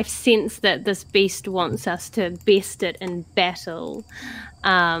 I sense that this beast wants us to best it in battle.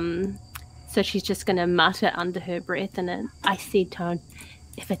 So she's just going to mutter under her breath in an icy tone,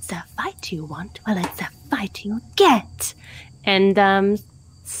 "If it's a fight you want, well, it's a fight you get." And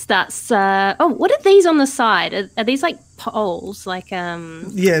starts... what are these on the side? Are these like poles? Like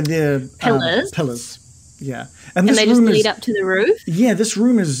Yeah, they're Pillars? pillars. Yeah, and this they just room lead is up to the roof? yeah. This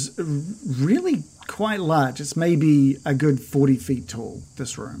room is really quite large. It's maybe a good 40 feet tall.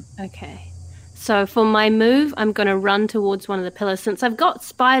 This room. Okay. So for my move, I'm going to run towards one of the pillars. Since I've got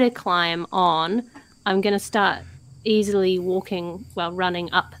spider climb on, I'm going to start easily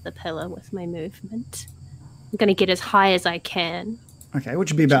running up the pillar with my movement. I'm going to get as high as I can. Okay,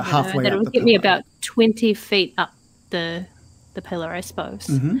 which would be about halfway That'll up the get me pillar. about 20 feet up the pillar, I suppose.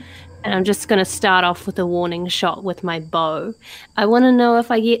 Mm-hmm. And I'm just going to start off with a warning shot with my bow. I want to know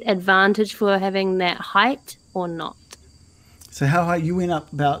if I get advantage for having that height or not. So how high? You went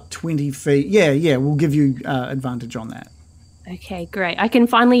up about 20 feet. Yeah, we'll give you advantage on that. Okay, great. I can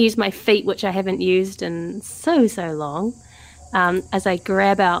finally use my feet, which I haven't used in so long, as I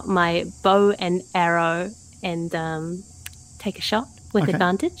grab out my bow and arrow and take a shot with Okay.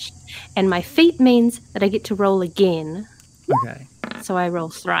 advantage. And my feet means that I get to roll again. Okay. So I roll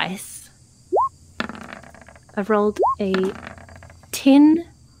thrice. I've rolled a 10,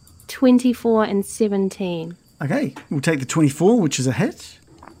 24, and 17. Okay, we'll take the 24, which is a hit.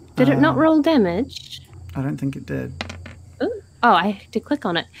 Did it not roll damage? I don't think it did. Oh, I have to click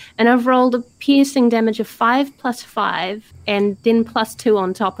on it. And I've rolled a piercing damage of 5 plus 5, and then plus 2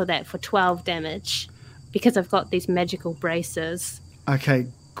 on top of that for 12 damage, because I've got these magical braces. Okay,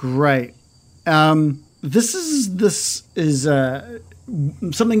 great. This is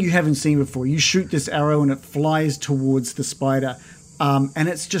something you haven't seen before. You shoot this arrow and it flies towards the spider, and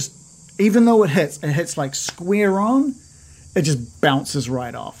it's just, even though it hits like square on, it just bounces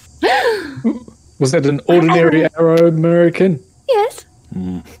right off. Was that an ordinary arrow, American? Yes.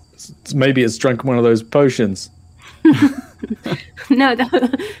 Maybe it's drunk one of those potions. No,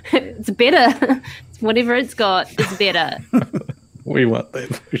 it's better. Whatever it's got, it's better. We want that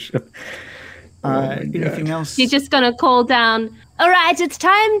potion. my Anything else? You're just going to call down, "All right, it's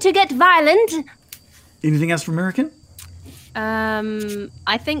time to get violent." Anything else for American?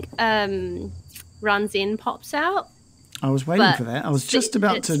 I think Runzin pops out. I was waiting But for that. I was just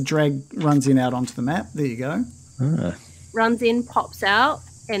about to drag Runzin out onto the map. There you go. Runs in, pops out,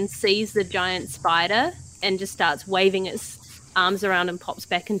 and sees the giant spider and just starts waving its arms around and pops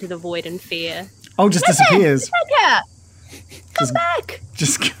back into the void in fear. Oh, just disappears. Come back!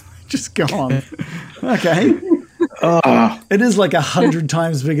 Just gone. Okay. It is like 100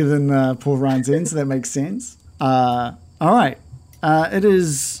 times bigger than poor Runzin, so that makes sense. All right. It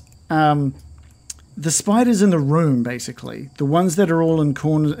is the spiders in the room, basically. The ones that are all in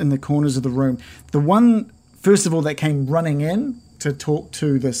the corners of the room. The one, first of all, that came running in to talk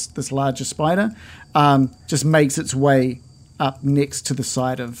to this larger spider, just makes its way up next to the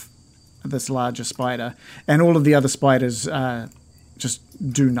side of this larger spider. And all of the other spiders just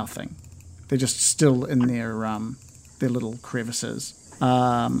do nothing. They're just still in their little crevices.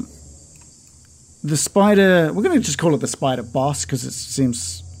 The spider, we're going to just call it the spider boss because it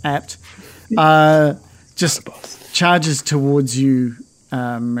seems apt, just charges towards you,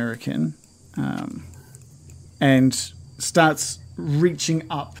 American, and starts reaching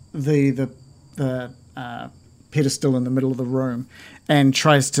up the pedestal in the middle of the room and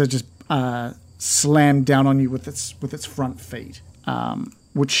tries to just slam down on you with its front feet,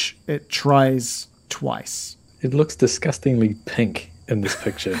 which it tries twice. It looks disgustingly pink in this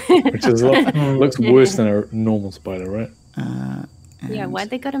picture, which is looks worse than a normal spider, right? Yeah, why'd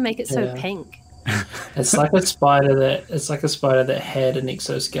they got to make it so Yeah. pink? It's like a spider that had an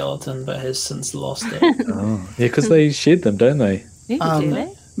exoskeleton but has since lost it. Oh, yeah, because they shed them, don't they? You can do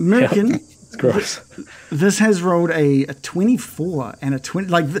that. Merkin, It's gross. this has rolled a 24 and a 20.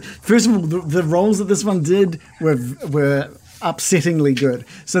 Like, first of all, the rolls that this one did were upsettingly good.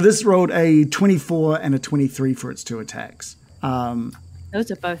 So this rolled a 24 and a 23 for its 2 attacks.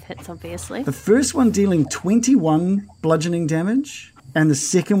 Those are both hits, obviously. The first one dealing 21 bludgeoning damage, and the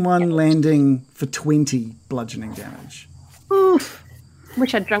second one landing for 20 bludgeoning damage. Oof.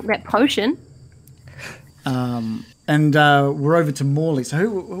 Wish I'd drunk that potion. And we're over to Morley.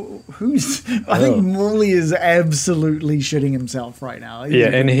 So who's? I think Morley is absolutely shitting himself right now. Yeah,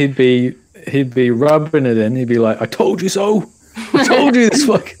 and he'd be rubbing it in. He'd be like, "I told you so. I told you this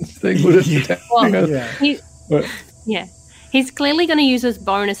fucking thing would attack." Well, yeah. Yeah. He's clearly going to use his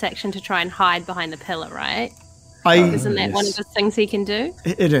bonus action to try and hide behind the pillar, right? Isn't that one of the things he can do?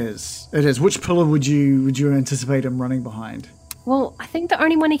 It is. It is. Which pillar would you anticipate him running behind? Well, I think the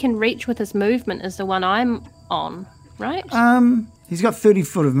only one he can reach with his movement is the one I'm on, right? He's got 30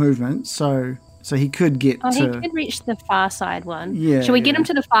 foot of movement, so he could get Oh, to. he could reach the far side one. Yeah, Shall we get yeah. him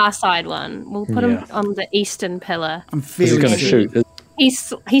to the far side one? We'll put him on the eastern pillar. I'm He's fairly going to sure. shoot.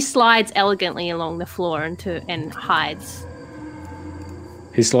 He slides elegantly along the floor and hides.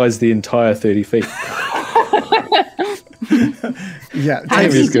 He slides the entire 30 feet. Yeah, How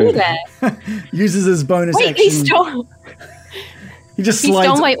does he he's do good. that? uses his bonus Wait, action. he stole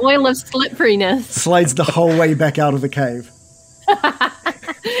my oil of slipperiness. slides the whole way back out of the cave.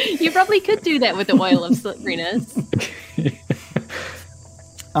 You probably could do that with the oil of slipperiness.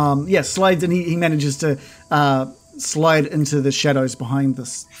 Slides, and he manages to slide into the shadows behind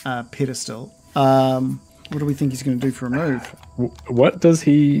this pedestal. What do we think he's going to do for a move?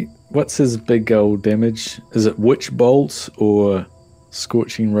 What's his big old damage? Is it Witch Bolt or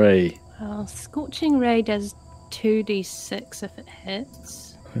Scorching Ray? Well, Scorching Ray does 2d6 if it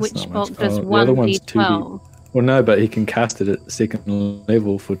hits. That's Witch not Bolt much. does The other one's 1d12. Well, no, but he can cast it at second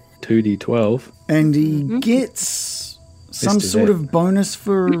level for 2d12. And he gets some do sort that. of bonus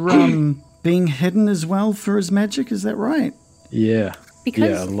for being hidden as well for his magic. Is that right? Yeah. Because-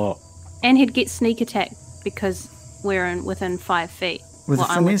 yeah, a lot. And he'd get sneak attack because we're within 5 feet. With well,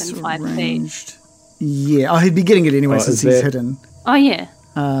 a I'm finesse within or 5 feet. ranged? Yeah. Oh, he'd be getting it anyway Oh, since is he's that- hidden. Oh, yeah.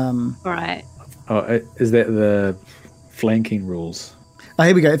 Um, All right. Oh, is that the flanking rules? Oh,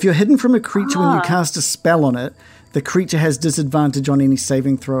 here we go. If you're hidden from a creature when you cast a spell on it, the creature has disadvantage on any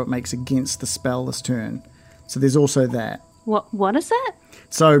saving throw it makes against the spell this turn. So there's also that. What is that?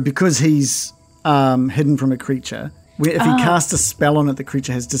 So because he's hidden from a creature, if he casts a spell on it, the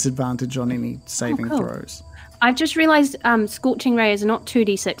creature has disadvantage on any saving cool. throws. I've just realised Scorching Ray is not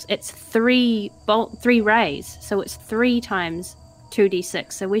 2d6. It's 3 rays. So it's 3 times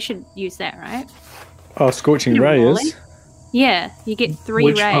 2d6. So we should use that, right? Oh, Scorching You're Ray rolling? is? Yeah, you get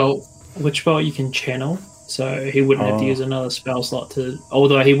 3 rays. Which bolt you can channel, so he wouldn't have to use another spell slot to.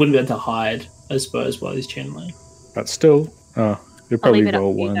 Although he wouldn't be able to hide, I suppose, while he's channeling. But still, you'll probably leave it up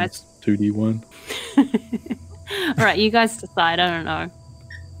roll to you one, guys. 2d1. All right, you guys decide. I don't know.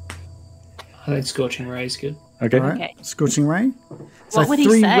 I think Scorching Ray is good. Okay. All right. Okay. Scorching Ray. So What would he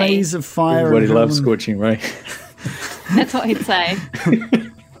 3 say? rays of fire. Everybody and loves hurling- Scorching Ray. That's what he'd say.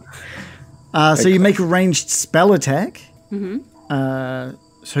 So you make a ranged spell attack. Mm-hmm.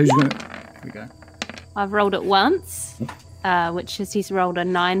 So who's going to... Here we go. I've rolled it once, which is he's rolled a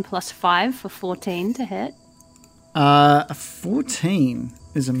 9 plus 5 for 14 to hit. A 14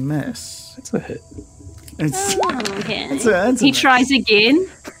 is a miss. That's a hit. It's Okay. that's a He miss. tries again.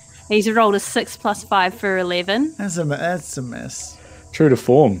 He's rolled a 6 plus 5 for 11. That's a miss. True to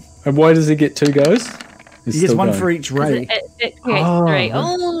form. And why does he get 2 goes? He's He gets still one going. for each ray. It creates 3.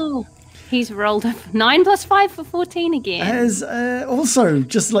 Oh! He's rolled a 9 plus 5 for 14 again. That is also,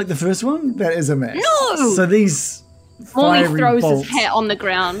 just like the first one, that is a miss. No! So these Morley fiery throws bolts. his hat on the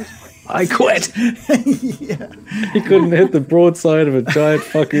ground. I quit. Yeah. He couldn't hit the broadside of a giant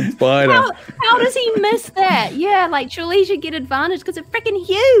fucking spider. How does he miss that? Yeah, like surely he should get advantage because it's freaking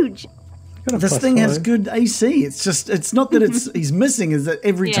huge. Got a This plus thing has 5. good AC. It's not that he's missing, is that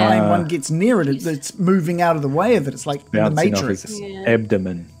every Yeah. time one gets near it, it's moving out of the way of it. It's like in the Bouncing off Matrix. his Yeah.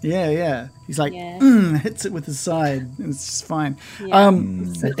 abdomen. Yeah. He's like, Yeah. hits it with his side, and it's just fine. Yeah.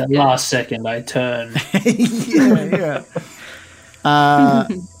 At the last second, I turn. Yeah.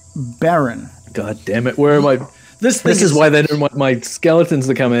 Baron. God damn it! Where am I? This This is why they don't want my skeletons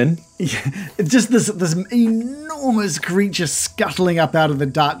to come in. It's just this enormous creature scuttling up out of the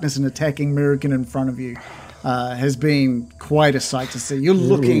darkness and attacking Mirakin in front of you. has been quite a sight to see. You're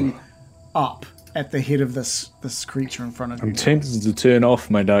looking up at the head of this creature in front of you. I'm tempted to turn off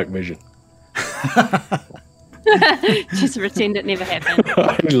my dark vision. Just pretend it never happened.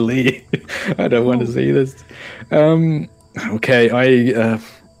 I don't want to see this. Okay,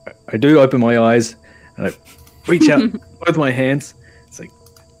 I do open my eyes and I reach out both my hands. It's like,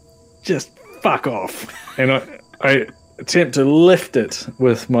 just fuck off. And I attempt to lift it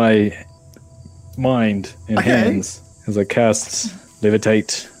with my mind and hands as I cast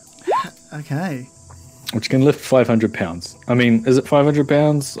Levitate. Okay. Which can lift 500 pounds. I mean, is it 500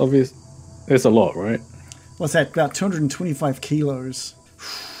 pounds? Obvious. It's a lot, right? What's that? About 225 kilos.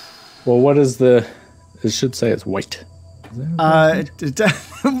 Well, what is the... It should say it's weight. I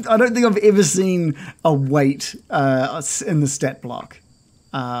don't think I've ever seen a weight in the stat block.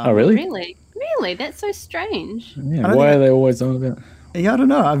 Oh, really? Really? That's so strange. Yeah, why are they always on about... Yeah, I don't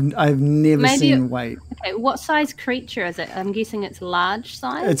know. I've never seen weight. Okay, what size creature is it? I'm guessing it's large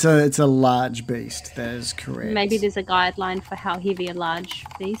size. It's a large beast. That is correct. Maybe there's a guideline for how heavy a large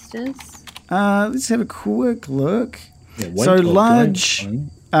beast is. Let's have a quick look. Yeah, So large,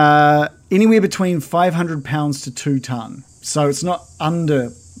 anywhere between 500 pounds to 2 ton. So it's not under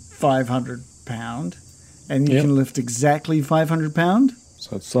 500 pound, and you can lift exactly 500 pound.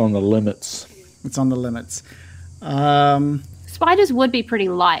 So it's on the limits. It's on the limits. Spiders would be pretty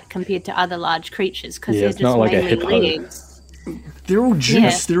light compared to other large creatures because they're it's just not like a mainly hippo. legs. They're all juice.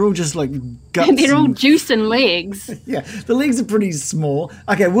 Yeah. They're all just like guts. They're all and- juice and legs. Yeah, the legs are pretty small.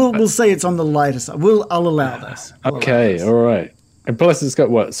 Okay, we'll say it's on the lighter side. I'll allow this. I'll allow Okay, this. all right. And plus it's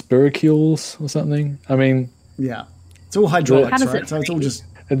got, what, spirocheles or something? I mean, Yeah, it's all hydraulics, How does right? it So it's all just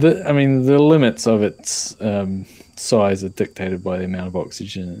the limits of its size are dictated by the amount of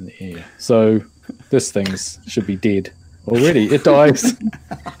oxygen in the air. So this thing should be dead already. It dies.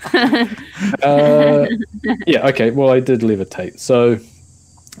 Yeah, okay. Well, I did levitate. So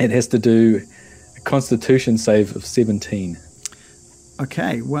it has to do a constitution save of 17.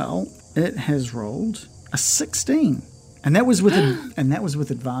 okay. Well, it has rolled a 16, and that was with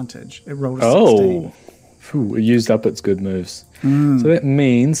advantage. It rolled a 16. Oh, phew, it used up its good moves. So that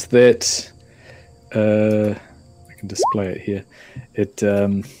means that I can display it here.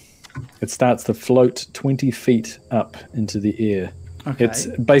 It starts to float 20 feet up into the air. Okay. It's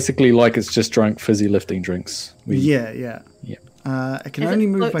basically like it's just drunk fizzy lifting drinks. Yeah. Yeah. It can As it only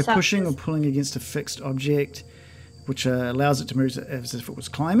move by floats up, pushing or does- pulling against a fixed object, which allows it to move as if it was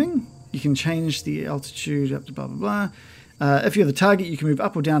climbing. You can change the altitude up to blah, blah, blah. If you're the target, you can move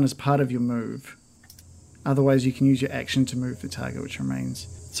up or down as part of your move. Otherwise, you can use your action to move the target, which remains.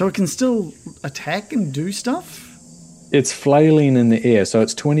 So it can still attack and do stuff? It's flailing in the air, so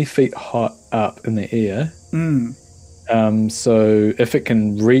it's 20 feet hot up in the air. So if it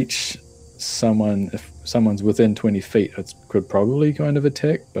can reach someone, if someone's within 20 feet, it could probably kind of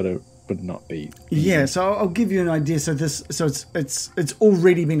attack, but it would not be. Yeah, so I'll give you an idea. So it's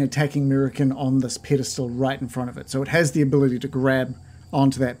already been attacking Mirakin on this pedestal right in front of it. So it has the ability to grab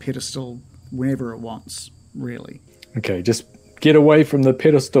onto that pedestal whenever it wants, really. Okay, just get away from the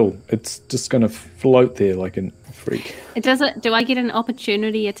pedestal. It's just going to float there like a freak. Do I get an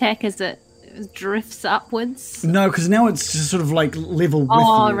opportunity attack as it drifts upwards? No, because now it's just sort of like level with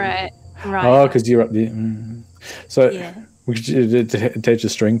Oh, you. right. Oh, because you're up there. So Yeah. we should attach a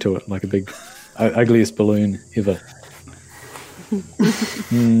string to it, like a big, ugliest balloon ever.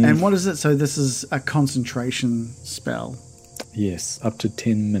 And what is it? So this is a concentration spell. Yes, up to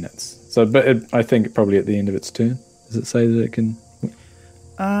 10 minutes. So, but I think probably at the end of its turn. Does it say that it can?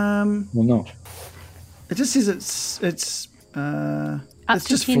 Well, not. It just says it's Up it's to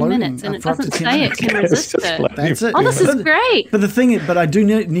just 10 floating. minutes, and it for up to doesn't 10 say it minutes. can It's resist just it. floating. That's it. Oh, this is But- great. But I do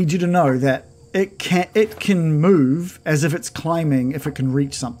need you to know that it can move as if it's climbing if it can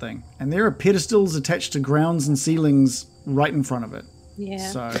reach something. And there are pedestals attached to grounds and ceilings right in front of it. Yeah.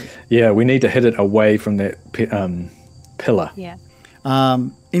 So Yeah, we need to hit it away from that pillar. Yeah.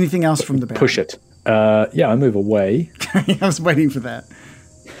 anything else from the bound? Push it. Yeah, I move away I was waiting for that.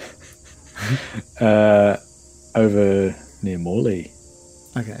 over near Morley,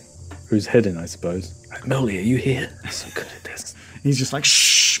 Okay. who's hidden, I suppose. Morley, are you here? I'm so good at this. He's just like,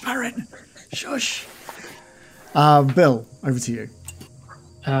 shh, Baron, shush. Bill, over to you.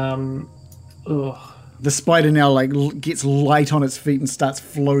 Ugh. The spider now gets light on its feet and starts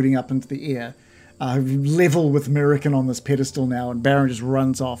floating up into the air, level with Mirakin on this pedestal now, and Baron just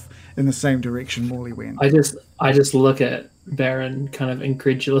runs off in the same direction Morley went. I just look at Baron kind of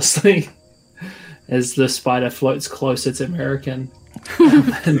incredulously as the spider floats closer to American,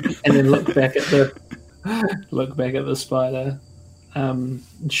 and then look back at the spider,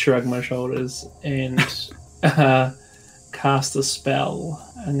 shrug my shoulders, and cast a spell.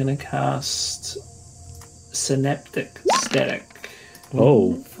 I'm going to cast Synaptic Static.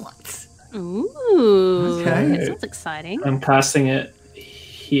 Oh, What? Ooh. Okay. That sounds exciting. I'm casting it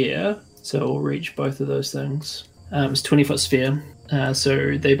here, so it'll reach both of those things. It's 20-foot sphere,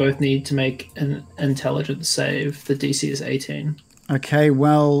 so they both need to make an intelligence save. The DC is 18. Okay,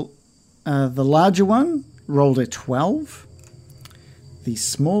 well, the larger one rolled a 12. The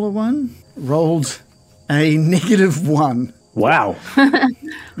smaller one rolled a -1. wow.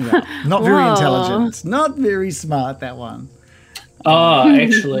 Yeah, not very Whoa. intelligent. Not very smart, that one. Oh,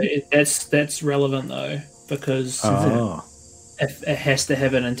 actually, that's relevant though, because Oh. it has to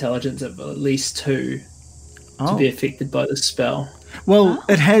have an intelligence of at least 2 to Oh. be affected by the spell. Well,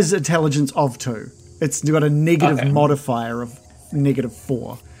 it has intelligence of 2. It's got a negative Okay. modifier of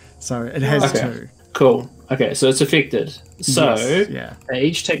 -4. So it has Okay. 2. Cool. Okay, so it's affected. So Yes, yeah. they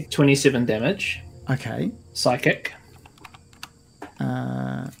each take 27 damage, Okay. psychic.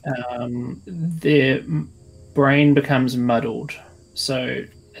 Uh, Their brain becomes muddled. So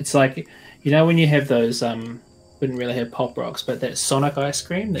it's like, you know, when you have those, wouldn't really have pop rocks, but that Sonic ice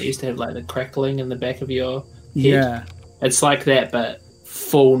cream that used to have like the crackling in the back of your head. yeah. It's like that, but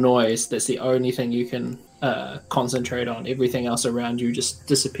full noise. That's the only thing you can concentrate on. Everything else around you just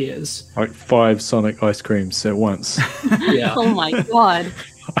disappears. Like 5 Sonic ice creams at once. Yeah. Oh my god.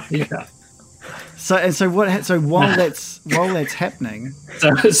 Yeah. So while that's happening,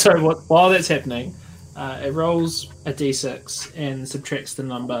 While that's happening, it rolls a d6 and subtracts the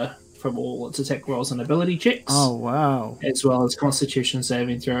number from all its attack rolls and ability checks, oh wow. as well as Constitution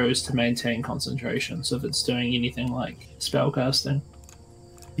saving throws to maintain concentration. So if it's doing anything like spellcasting,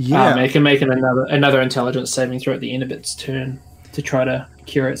 Yeah. it can make another intelligence saving throw at the end of its turn to try to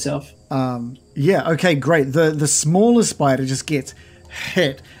cure itself. Yeah, okay, great. The smaller spider just gets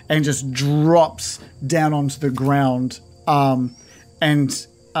hit and just drops down onto the ground and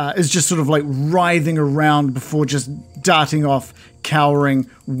is just sort of like writhing around before just darting off, cowering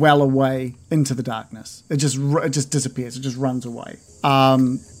well away into the darkness. It just disappears. It just runs away.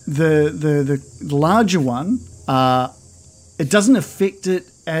 The larger one, it doesn't affect it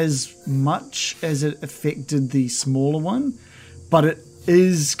as much as it affected the smaller one, but it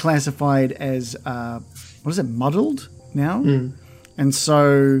is classified as muddled now. And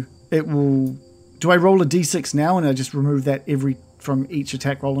so it will. Do I roll a d6 now and I just remove that from each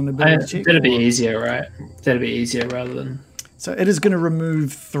attack roll and ability check? That'd be or- easier, right? That'd be easier rather than. So it is going to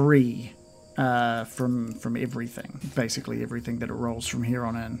remove 3 from everything, basically everything that it rolls from here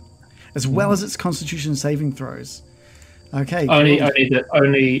on in, as well as its Constitution saving throws. Okay. Only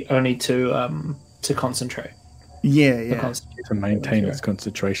to concentrate. Yeah, The yeah. Constitution To maintain saving its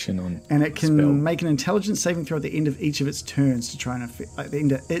concentration on And it can spell. make an intelligence saving throw at the end of each of its turns to try and affect, at the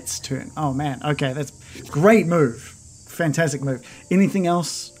end of its turn. Oh man, okay, that's great move, fantastic move. Anything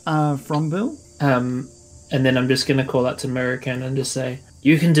else from Bill? throw. And then I'm just going to call out to American and just say,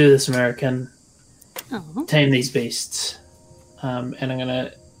 "You can do this, American. Oh. Tame these beasts." And I'm going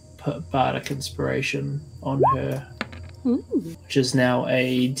to put Bardic Inspiration on her, Ooh, which is now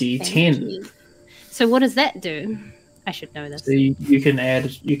a thank D10. you. So what does that do? I should know this. So you can add a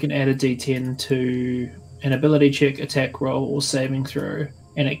D10 to an ability check, attack roll, or saving throw,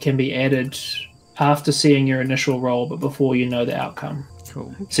 and it can be added after seeing your initial roll, but before you know the outcome.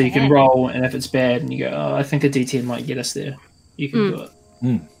 Cool. So you can Okay. roll, and if it's bad, and you go, "Oh, I think a D10 might get us there," you can do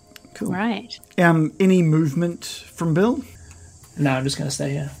it. Cool. Right. Any movement from Bill? No, I'm just going to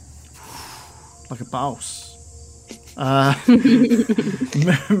stay here. Like a boss.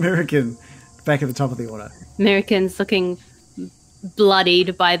 American, back at the top of the order. American's looking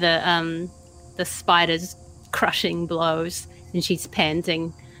bloodied by the spider's crushing blows, and she's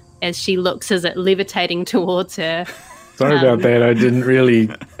panting as she looks as it levitating towards her. Sorry about that. I didn't really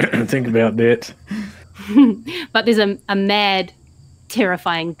think about that. But there's a mad,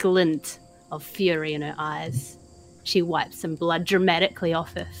 terrifying glint of fury in her eyes. She wipes some blood dramatically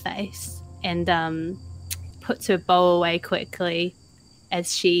off her face and puts her bow away quickly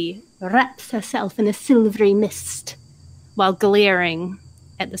as she wraps herself in a silvery mist while glaring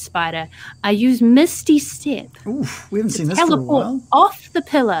at the spider. I use Misty Step Oof, we haven't seen to this for a teleport while. off the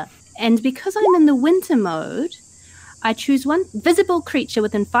pillar, and because I'm in the winter mode, I choose one visible creature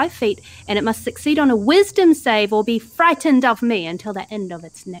within 5 feet, and it must succeed on a wisdom save or be frightened of me until the end of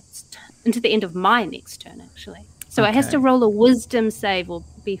until the end of my next turn, actually. So it has Okay. to roll a wisdom save or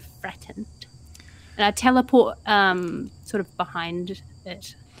be frightened. And I teleport sort of behind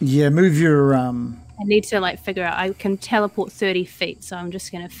it. Yeah, move your I need to figure out. I can teleport 30 feet, so I'm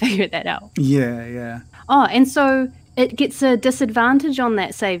just going to figure that out. yeah. Oh, and so it gets a disadvantage on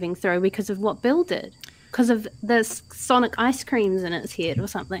that saving throw because of what Bill did. because of the Sonic ice creams in its head or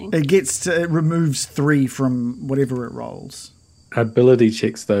something. It removes 3 from whatever it rolls. Ability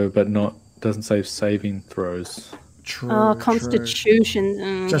checks though, but doesn't say saving throws. True.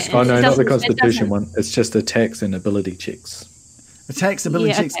 Constitution. Just- Oh no, It not the doesn't- it Constitution doesn't- one. It's just attacks and ability checks. Attacks,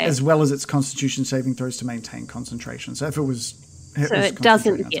 ability Yeah, checks, okay. as well as its Constitution saving throws to maintain concentration. So if it was, So it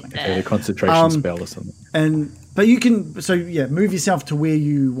doesn't get that. that. Yeah, the concentration spell or something. But you can, move yourself to where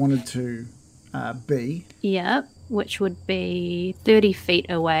you wanted to be. Yeah, which would be 30 feet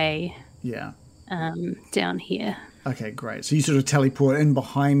away Yeah. down here. Okay, great. So you sort of teleport in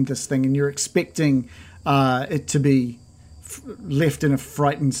behind this thing, and you're expecting it to be left in a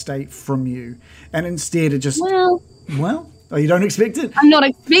frightened state from you, and instead it just Well, you don't expect it. I'm not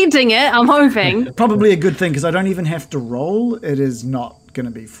expecting it. I'm hoping. Probably a good thing because I don't even have to roll. It is not going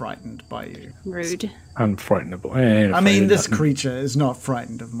to be frightened by you. Rude. Unfrightenable. I mean, this creature is not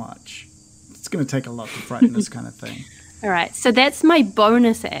frightened of much. It's going to take a lot to frighten this kind of thing. All right, so that's my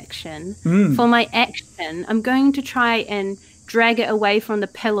bonus action. For my action, I'm going to try and drag it away from the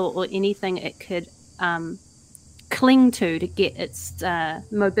pillar or anything it could cling to get its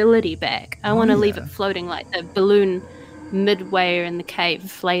mobility back. I want to leave it floating like the balloon midway in the cave,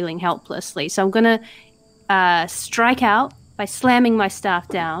 flailing helplessly. So I'm going to strike out by slamming my staff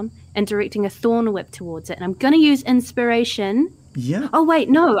down and directing a thorn whip towards it. And I'm going to use inspiration. Yeah. Oh wait,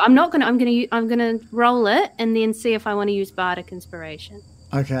 no, I'm not gonna. I'm gonna roll it and then see if I want to use bardic inspiration.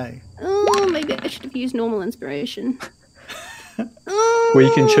 Okay. Oh, maybe I should have used normal inspiration. Well,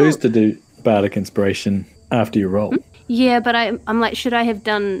 you can choose to do bardic inspiration after you roll. Yeah, but I'm like, should I have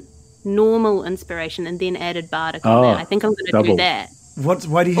done normal inspiration and then added bardic on that? I think I'm gonna double. do that.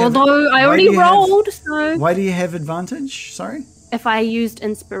 Why do you have? Although I already rolled, so Why do you have advantage? Sorry. if I used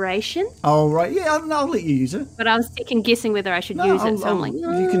inspiration, Oh right. Yeah. I'll let you use it. but I was second guessing whether I should use it. So I'm like,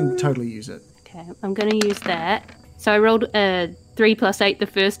 you can totally use it. okay, I'm going to use that. So I rolled a 3 + 8 the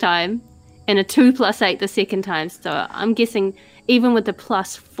first time and a 2 + 8 the second time. So I'm guessing even with the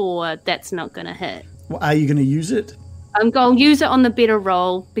 +4, that's not going to hit. Well, are you going to use it? I'm going to use it on the better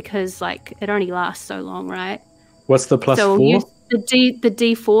roll because like it only lasts so long, right? What's the plus so 4? I'll use the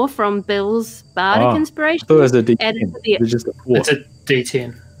D4 from Bill's bardic inspiration. I thought it was a D10. added to the- It was just a 4. It's a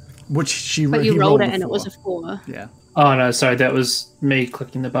D10. Which but he you rolled it before. and it was a 4. Yeah. Oh no, sorry, that was me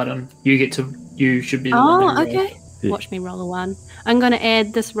clicking the button. You should be the one Oh, who rolled. okay. Yeah. Watch me roll a 1. I'm going to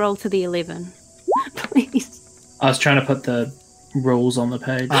add this roll to the 11. Please. I was trying to put the rules on the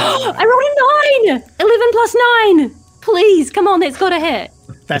page. I rolled a 9! 11 + 9! Please, come on, that's got a hit.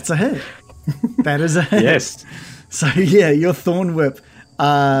 That's a hit. That is a hit. Yes. So yeah, your thorn whip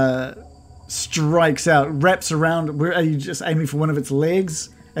strikes out, wraps around. Where are you just aiming for one of its legs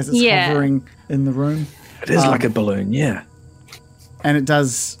as it's Yeah. hovering in the room? It is like a balloon, yeah. And it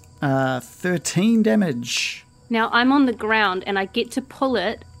does 13 damage. Now I'm on the ground and I get to pull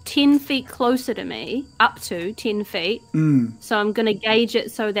it 10 feet closer to me, up to 10 feet. So I'm going to gauge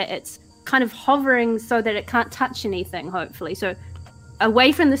it so that it's kind of hovering so that it can't touch anything, hopefully. So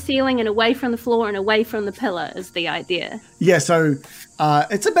away from the ceiling and away from the floor and away from the pillar is the idea. Yeah, so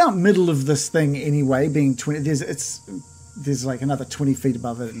it's about middle of this thing anyway, being 20. There's like another 20 feet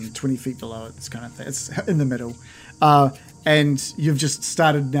above it and 20 feet below it, this kind of thing. It's in the middle. And you've just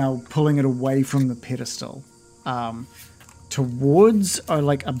started now pulling it away from the pedestal towards, or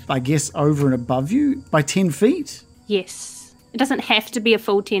like, I guess, over and above you by 10 feet? Yes. It doesn't have to be a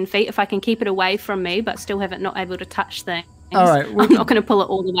full 10 feet if I can keep it away from me but still have it not able to touch things. All right, I'm not going to pull it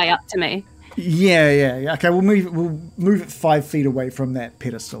all the way up to me. Yeah. Okay, we'll move it 5 feet away from that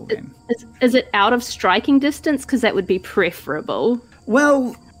pedestal then. Is it out of striking distance? Because that would be preferable.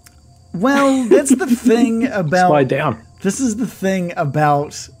 Well, that's the thing about... Slide down. This is the thing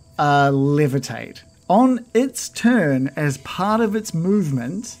about levitate. On its turn, as part of its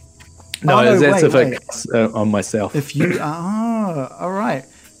movement... No, that's if wait. it's on myself. If you... all right.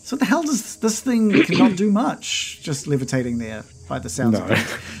 So what the hell does this thing cannot do much, just levitating there, by the sounds of it.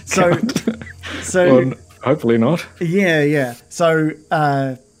 So Well, hopefully not. Yeah. So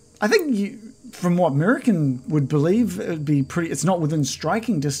I think from what American would believe, it would be pretty... It's not within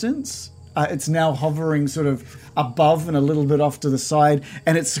striking distance. It's now hovering sort of above and a little bit off to the side,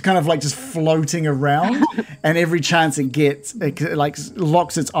 and it's kind of like just floating around. And every chance it gets, it like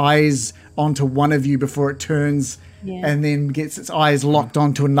locks its eyes onto one of you before it turns, and then gets its eyes locked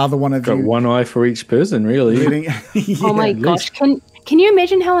onto another one of Got you. one eye for each person, really. Oh my gosh. Can you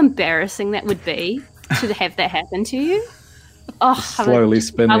imagine how embarrassing that would be to have that happen to you? Oh, Slowly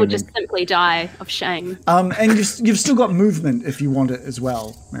spinning. I would just simply die of shame. And you've still got movement if you want it as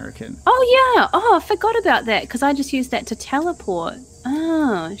well, American. Oh, yeah. Oh, I forgot about that because I just used that to teleport.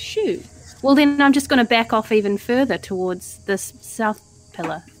 Oh, shoot. Well, then I'm just going to back off even further towards this south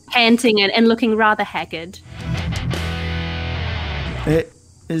pillar, panting and looking rather haggard. It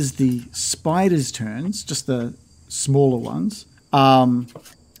is the spiders' turns, just the smaller ones.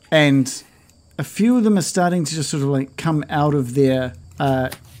 And a few of them are starting to just sort of like come out of their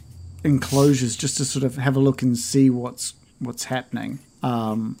enclosures just to sort of have a look and see what's happening.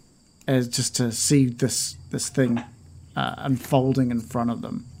 As just to see this thing unfolding in front of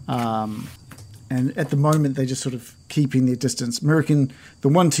them. And at the moment, they're just sort of keeping their distance. American, the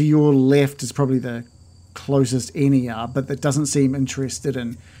one to your left is probably the closest any are, but that doesn't seem interested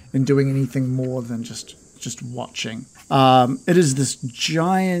in doing anything more than just watching. It is this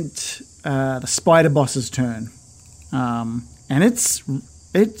giant, the spider boss's turn. And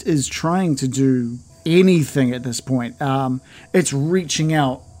it is trying to do anything at this point. It's reaching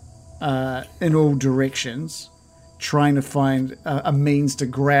out in all directions, trying to find a means to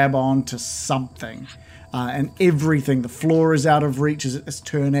grab onto something. And everything, the floor is out of reach as it's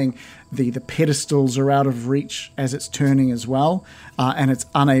turning, the pedestals are out of reach as it's turning as well, and it's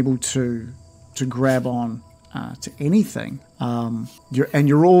unable to grab on to anything.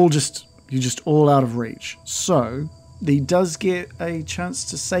 You're all just all out of reach. So he does get a chance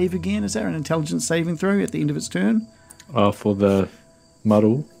to save again. Is there an intelligence saving throw at the end of its turn? For the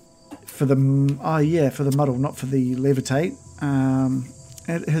muddle. For the muddle, not for the levitate.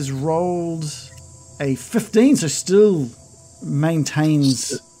 It has rolled a 15, so still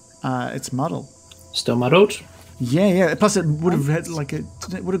maintains its muddle. Still muddled? Yeah. Plus, it would have had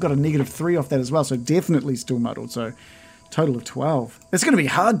it would have got a -3 off that as well, so definitely still muddled. So, total of 12. It's going to be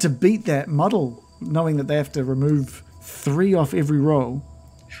hard to beat that muddle, knowing that they have to remove 3 off every roll.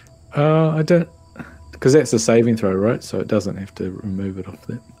 I don't, because that's a saving throw, right? So it doesn't have to remove it off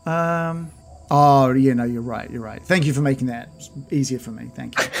that. Oh, yeah, no, you're right. Thank you for making that easier for me.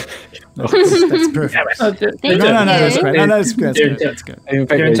 Thank you. That's perfect. No, that's great. No, that's good. That's good. In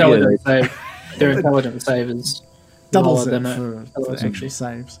fact, their intelligence save is doubles lower it than for the actual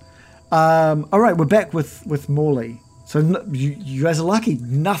saves. All right, we're back with Morley. So you guys are lucky.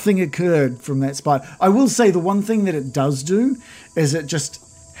 Nothing occurred from that spider. I will say the one thing that it does do is it just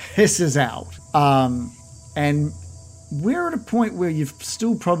hisses out. And we're at a point where you've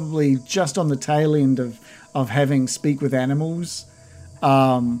still probably just on the tail end of having speak with animals.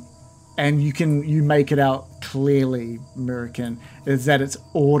 And you make it out clearly, American, is that it's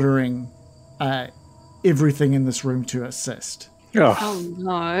ordering everything in this room to assist. Oh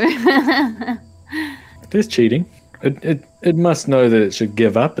no. It is cheating. It must know that it should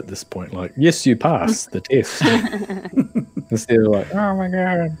give up at this point. Like, yes, you passed the test. Instead of like, oh my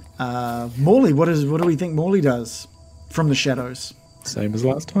god. Morley, what do we think Morley does from the shadows? Same as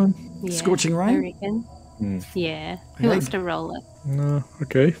last time. Yeah, Scorching Ray? I reckon. Yeah. Who wants to roll it? No,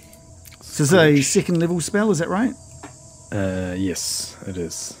 okay. So this is a second level spell, is that right? Yes, it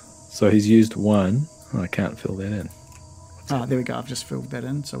is. So he's used 1. Oh, I can't fill that in. Ah, there we go. I've just filled that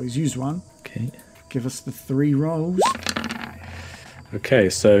in. So he's used 1. Okay. Give us the 3 rolls. Okay,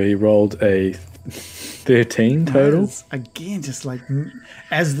 so he rolled a 13 total. Again, just like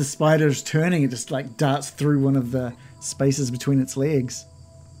as the spider's turning, it just like darts through one of the spaces between its legs.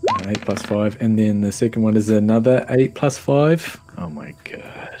 8 plus 5. And then the second one is another 8 plus 5. Oh my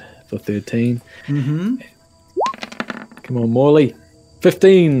god. For 13. Mm-hmm. Come on, Morley.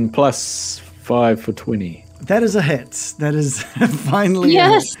 15 plus 5 for 20. That is a hit. That is finally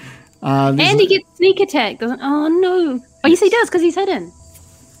Yes. a hit. And he gets sneak attack, doesn't? Oh no! Oh yes, he does because he's hidden.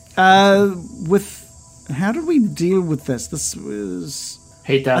 How did we deal with this? This was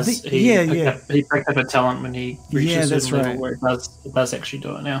He does. I think- He picked up a talent when he reached a certain level where it does actually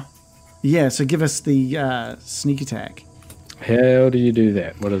do it now. Yeah, so give us the sneak attack. How do you do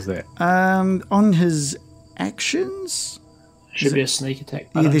that? What is that? On his actions, Should be a sneak attack. yeah,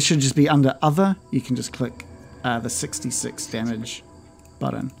 button. there should just be under other. You can just click the 66 damage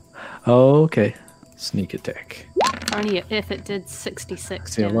button. Oh, okay. Sneak attack. Only if it did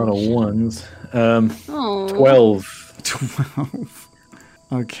 66. See, a lot of damage. 1s. Oh. 12. 12.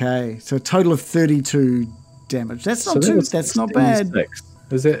 Okay, so a total of 32 damage. That's not that was that's not bad. 66.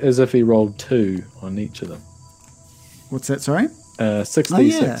 Is it as if he rolled 2 on each of them? What's that? Sorry, 66. Oh,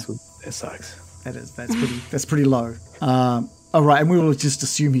 yeah. That sucks. that's pretty low. All right, and we will just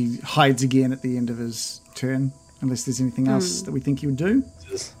assume he hides again at the end of his turn, unless there's anything else that we think he would do.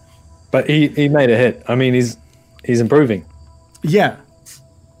 But he made a hit. I mean, he's improving. Yeah.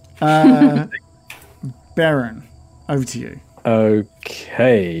 Baron, over to you.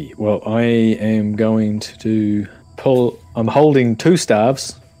 Okay. Well, I am going to pull. I'm holding 2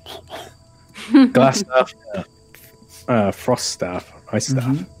 staves. Glass staff, frost staff, ice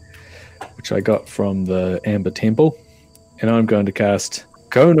staff, which I got from the Amber Temple. And I'm going to cast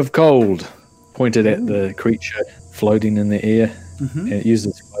Cone of Cold, pointed at the creature floating in the air. And it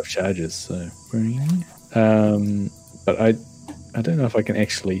uses 5 charges. So, but I don't know if I can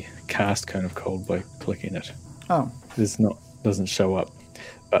actually cast Cone of Cold by clicking it. Oh. Doesn't show up.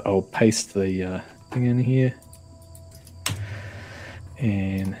 But I'll paste the thing in here.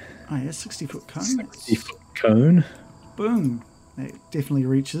 And 60-foot cone. 60-foot cone. Boom. It definitely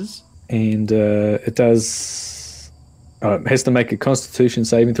reaches. And it does. It has to make a Constitution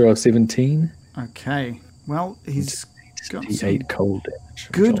saving throw of 17. Okay. Well, he's got some 8 cold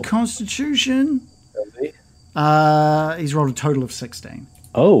damage. good constitution. He's rolled a total of 16.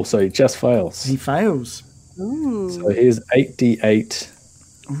 Oh, so he just fails. He fails. Ooh. So here's 8d8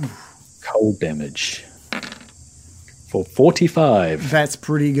 cold damage for 45. That's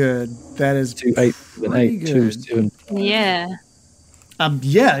pretty good. That is 2, 8, 7, 8, 2, good. 7. Yeah.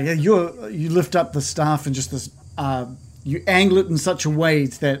 You lift up the staff and just this, you angle it in such a way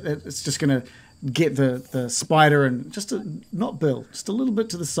that it's just going to get the spider and just not Bill, just a little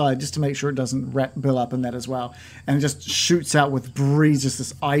bit to the side, just to make sure it doesn't wrap Bill up in that as well. And it just shoots out with breeze, just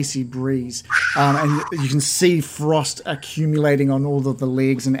this icy breeze, and you can see frost accumulating on all of the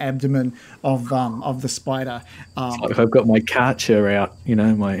legs and abdomen of the spider. Like I've got my Karcher out,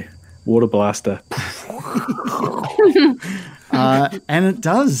 my water blaster. And it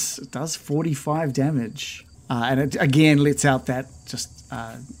does 45 damage, and it again lets out that just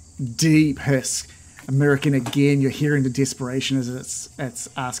deep hiss. American again, you're hearing the desperation as it's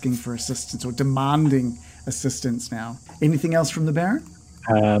asking for assistance or demanding assistance now. Anything else from the Baron?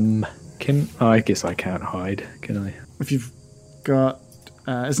 I guess I can't hide, can I? If you've got,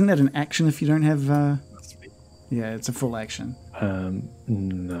 isn't that an action if you don't have? Yeah, it's a full action.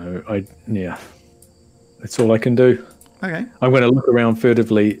 No, that's all I can do. Okay. I'm going to look around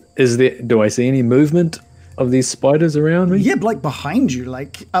furtively. Do I see any movement of these spiders around me? Yeah, like behind you,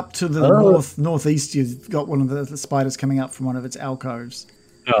 like up to the northeast, you've got one of the spiders coming up from one of its alcoves.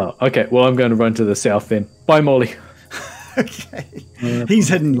 Oh, okay. Well, I'm going to run to the south then. Bye, Molly. Okay. He's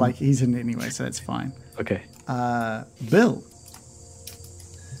hidden anyway, so that's fine. Okay. Bill.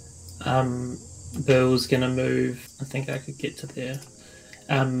 Bill's gonna move. I think I could get to there.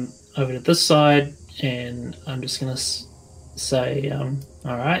 Over to this side, and I'm just gonna say, "All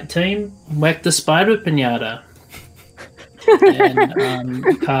right, team, whack the spider pinata,"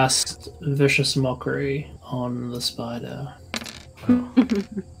 and cast vicious mockery on the spider.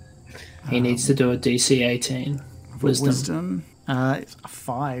 He needs to do a DC 18 wisdom. It's a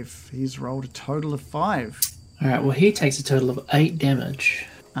 5. He's rolled a total of 5. All right. Well, he takes a total of 8 damage.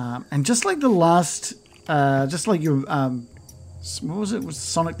 And just like the last, just like your, what was it? Was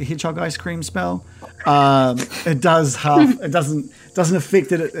Sonic the Hedgehog ice cream spell? It does half. It doesn't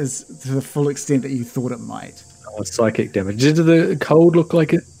affect it as to the full extent that you thought it might. Psychic damage. Did the cold look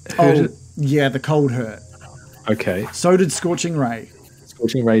like it hurt it? Yeah, the cold hurt. Okay. So did Scorching Ray.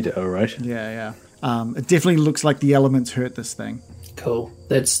 Scorching Ray, all right. Yeah. It definitely looks like the elements hurt this thing. Cool.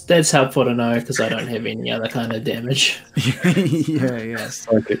 That's helpful to know because I don't have any other kind of damage. yeah.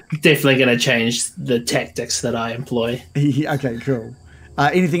 Psychic. Definitely going to change the tactics that I employ. Okay, cool.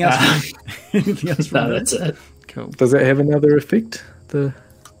 Anything else? Anything else? No, that's it. Cool. Does it have another effect? Oh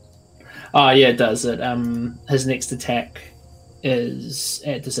yeah, it does. It his next attack is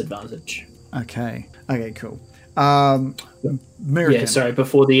at disadvantage. Okay, cool. American. Yeah, sorry,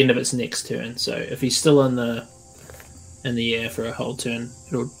 before the end of its next turn. So if he's still in the air for a whole turn,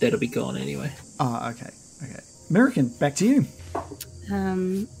 that'll be gone anyway. Okay. American, back to you.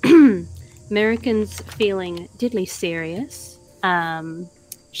 American's feeling deadly serious.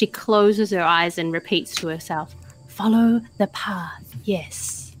 She closes her eyes and repeats to herself, "Follow the path,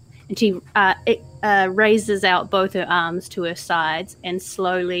 yes." And she raises out both her arms to her sides and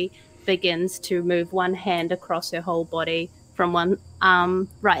slowly begins to move one hand across her whole body from one arm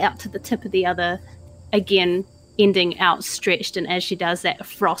right up to the tip of the other, again ending outstretched. And as she does that,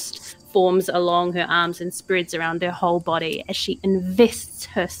 frost forms along her arms and spreads around her whole body as she invests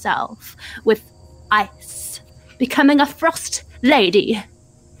herself with ice, becoming a frost lady.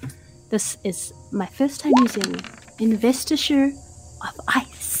 This is my first time using investiture of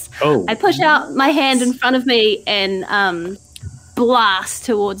ice. Oh. I push out my hand in front of me and blast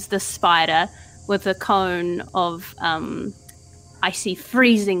towards the spider with a cone of icy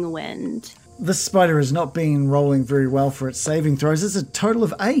freezing wind. This spider has not been rolling very well for its saving throws. It's a total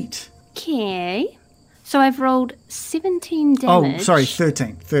of 8. Okay. So I've rolled 17 damage. Oh, sorry,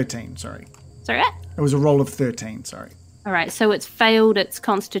 13. 13, sorry. Sorry, what? It was a roll of 13, sorry. All right, so it's failed its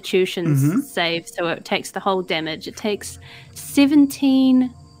constitution save, so it takes the whole damage. It takes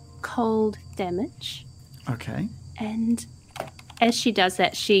 17 cold damage. Okay. And as she does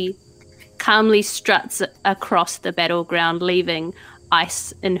that, she calmly struts across the battleground, leaving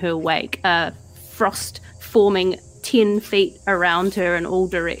ice in her wake, frost forming 10 feet around her in all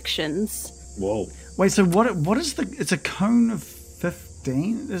directions. Whoa. Wait, so what is the... It's a cone of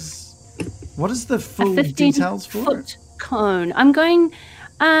 15? What is the full A details for 15-foot it? cone. I'm going...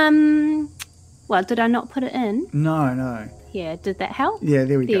 well, did I not put it in? No. Yeah, did that help? Yeah,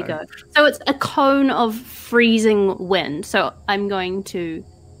 there we There go. you go. So it's a cone of freezing wind. So I'm going to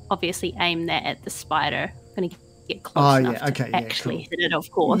obviously aim that at the spider. I'm going to get close enough to actually hit it,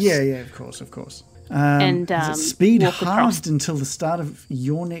 of course. Yeah, of course. And is it speed walk across. halved until the start of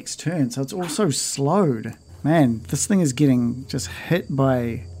your next turn, so it's also slowed. Man, this thing is getting just hit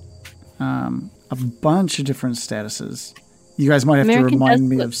by a bunch of different statuses. You guys might have to American remind does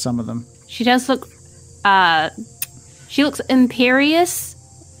me look- of some of them. She does look... she looks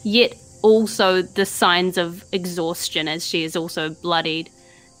imperious, yet also the signs of exhaustion, as she is also bloodied,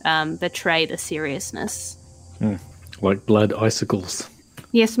 betray the seriousness. Like blood icicles.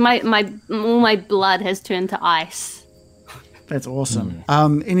 Yes, all my blood has turned to ice. That's awesome.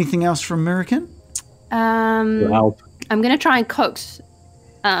 Anything else from American? Wow. I'm going to try and coax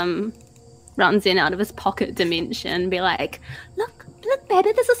Ranzin out of his pocket dimension and be like, look,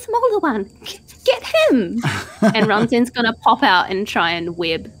 baby, there's a smaller one. Get him! And Ranzin's going to pop out and try and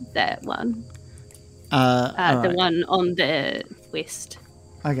web that one. The one on the west.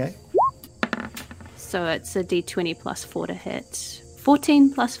 Okay. So it's a d20 plus 4 to hit.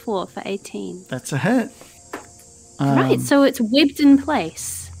 14 plus 4 for 18. That's a hit. Right, so it's webbed in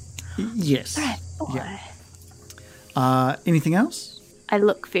place. Yes. Right, boy. Yeah. Anything else? I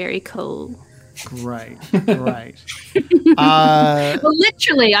look very cool. Great. Well,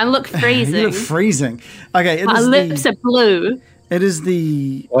 literally, I look freezing. You look freezing. Okay, My lips are blue. It is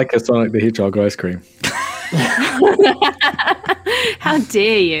the... Like a Sonic the Hedgehog ice cream. How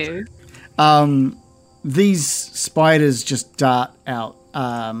dare you? These spiders just dart out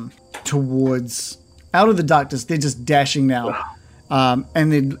towards... Out of the darkness, they're just dashing now.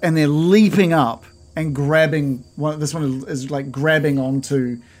 And they're leaping up and grabbing... This one is like grabbing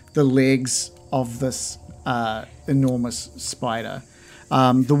onto the legs of this enormous spider.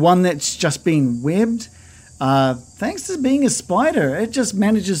 The one that's just been webbed, thanks to being a spider, it just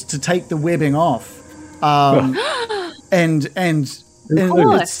manages to take the webbing off. And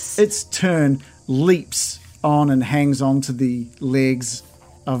its turn leaps on and hangs on to the legs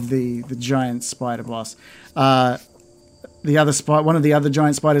of the giant spider boss. One of the other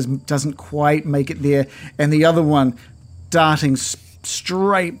giant spiders doesn't quite make it there, and the other one, darting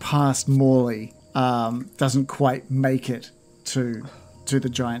straight past Morley, doesn't quite make it to the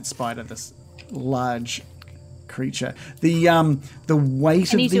giant spider, this large creature. The weight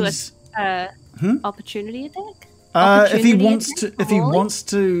Can of you do these... a opportunity attack? If he Opportunity attack? wants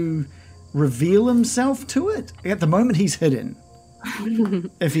to reveal himself to it, at the moment he's hidden.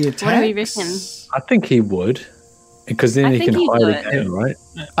 If he attacks, What do you reckon? I think he would. Because then I he think can he hide would. again, right?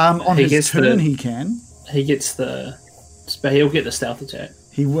 on He his gets turn the- he can. He gets he'll get the stealth attack.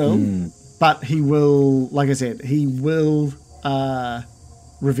 He will, but he will, like I said, he will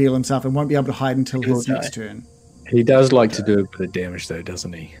reveal himself and won't be able to hide until his will next die. turn. He does like to do a bit of damage, though,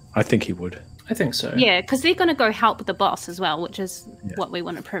 doesn't he? I think he would. I think so. Yeah, because they're going to go help the boss as well, which is what we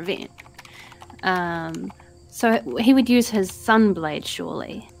want to prevent. So he would use his Sunblade,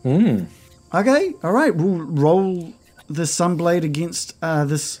 surely. Okay, all right, we'll roll the Sunblade against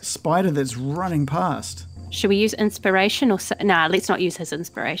this spider that's running past. Should we use inspiration or... Nah, let's not use his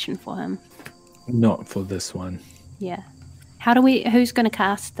inspiration for him. Not for this one. Yeah. Who's going to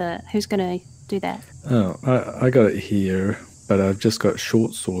cast the... Who's going to do that? Oh, I got it here, but I've just got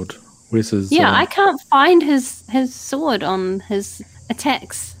short sword. Where's his... Yeah, I can't find his sword on his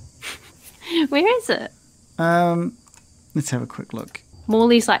attacks. Where is it? Let's have a quick look.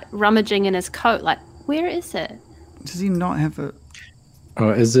 Morley's like rummaging in his coat, like, where is it? Does he not have a... Oh,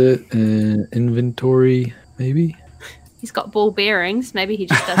 is it inventory, maybe? He's got ball bearings. Maybe he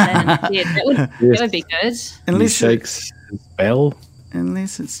just does that instead. That would be good. He Unless shakes his bell.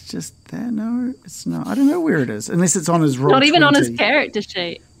 Unless it's just there. No, it's not. I don't know where it is. Unless it's on his roll. Not even on his 20. character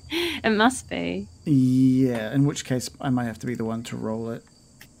sheet. It must be. Yeah, in which case I might have to be the one to roll it.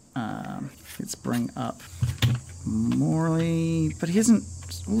 Let's bring up Morley. But he hasn't...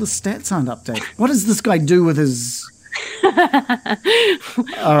 All the stats aren't updated. What does this guy do with his... All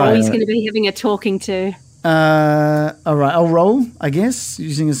right. He's going to be having a talking to. All right, I'll roll, I guess,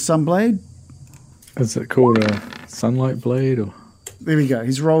 using his Sunblade. Is it called a sunlight blade? Or There we go.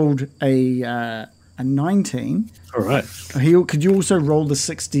 He's rolled a a 19. All right. Could you also roll the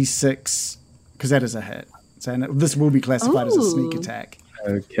 66? Because that is a hit. So this will be classified as a sneak attack.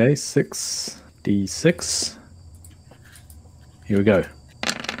 Okay, 6d6. Here we go.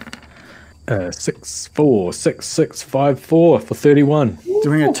 6, 4, 6, 6, 5, 4 for 31.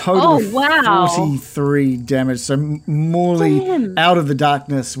 Doing a total of wow. 43 damage. So Morley, Damn. out of the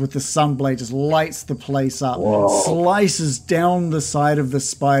darkness with the sunblade, just lights the place up, slices down the side of the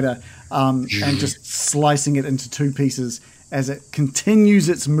spider, and just slicing it into two pieces as it continues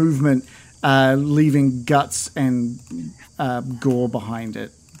its movement, leaving guts and gore behind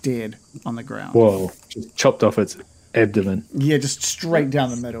it, dead on the ground. Whoa. Just chopped off its abdomen. Yeah, just straight down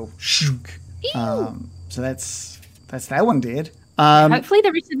the middle. So that's that one dead. Hopefully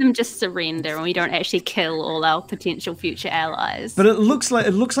the rest of them just surrender and we don't actually kill all our potential future allies. But it looks like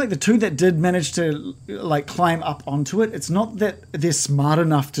the two that did manage to like climb up onto it. It's not that they're smart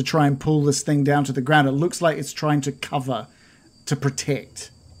enough to try and pull this thing down to the ground. It looks like it's trying to cover, to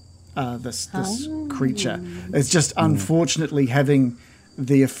protect this creature. It's just unfortunately having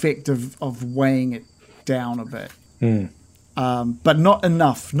the effect of weighing it down a bit. But not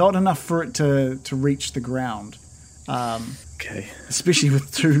enough for it to reach the ground. Okay. Especially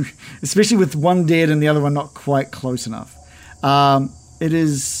with one dead and the other one not quite close enough. It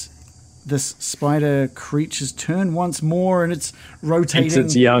is this spider creature's turn once more, and it's rotating. Thinks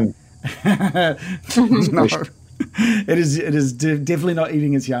it's young. No, it is definitely not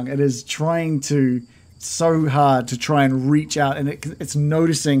eating its young. It is trying so hard to try and reach out, and it's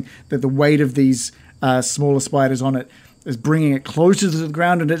noticing that the weight of these smaller spiders on it is bringing it closer to the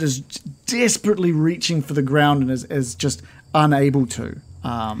ground, and it is desperately reaching for the ground and is just unable to.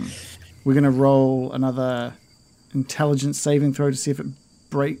 We're going to roll another intelligence saving throw to see if it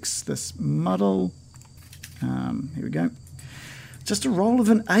breaks this muddle. Here we go. Just a roll of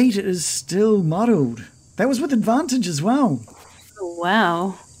an 8. It is still muddled. That was with advantage as well. Oh,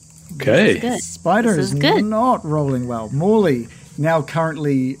 wow. Okay. Good. Spider This is is good. not rolling well. Morley, now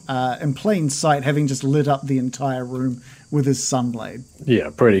currently in plain sight, having just lit up the entire room with his sunblade. Yeah,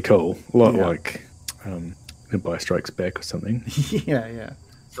 pretty cool. A lot like Empire Strikes Back or something. Yeah.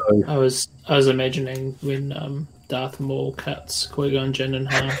 So I was imagining when Darth Maul cuts Qui-Gon Jinn in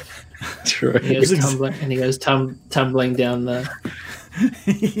half. true. He goes tumbling down the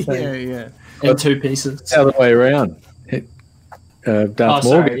yeah. in two pieces. The other way around. Darth Maul,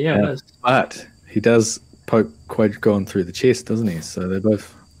 sorry, yeah, it is. but he does poke Qui-Gon through the chest, doesn't he? So they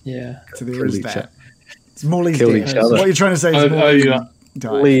both So there kill is each that. other. It's Morley's Kill dead. each other. What you're trying to say is Morley died.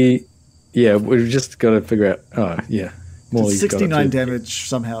 Morley, yeah, we've just got to figure out. Oh, yeah, Morley's got 69 it too. damage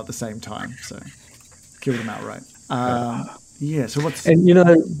somehow at the same time. So killed him outright. Yeah. So what's? And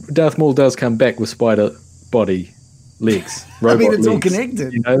Darth Maul does come back with spider body legs. I mean, Robot it's all legs.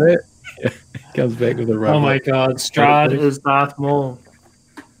 connected. You know that? Yeah, he comes back with a robot. Oh my God, Strahd is Darth Maul.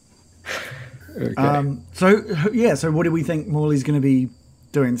 Okay. So what do we think Morley's going to be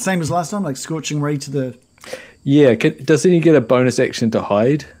doing? Same as last time, like Scorching Ray to the. Yeah, doesn't he get a bonus action to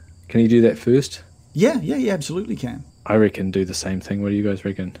hide? Can he do that first? Yeah, absolutely can. I reckon do the same thing. What do you guys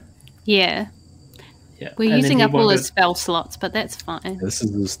reckon? Yeah. Yeah. We're And then using he up all wanted- his spell slots, but that's fine. This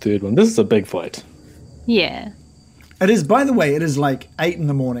is his third one. This is a big fight. Yeah. It is, by the way, it is like 8 in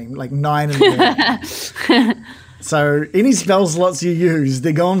the morning, like 9 in the morning. So any spell slots you use,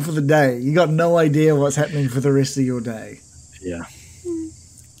 they're gone for the day. You got no idea what's happening for the rest of your day. Yeah.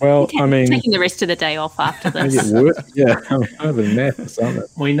 Well, I mean, Taking the rest of the day off after maybe it this. works. Yeah, I'm in math or something.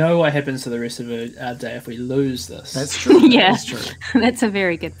 We know what happens to the rest of our day if we lose this. That's true. Yeah. That's true. That's a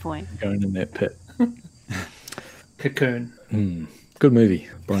very good point. Going in that pit. Cocoon. Good movie,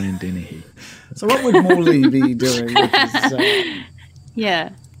 Brian Dennehy. So what would Morley be doing with his, Yeah.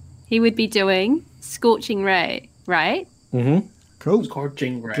 He would be doing Scorching Ray, right? cool.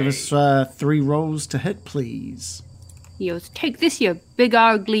 Scorching Ray. Give us 3 rolls to hit, please. He goes, take this, you big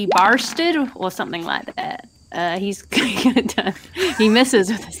ugly bastard, or something like that. He's gonna do, he misses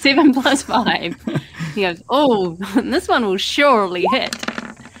with a 7 plus 5. He goes, oh, this one will surely hit.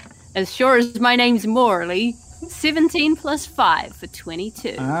 As sure as my name's Morley, 17 plus 5 for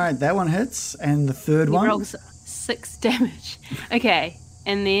 22. All right, that one hits. And the third He one? rolls 6 damage. Okay,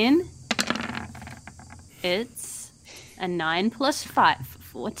 and then it's a 9 plus 5 for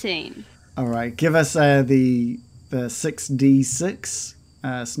 14. All right, give us the 6d6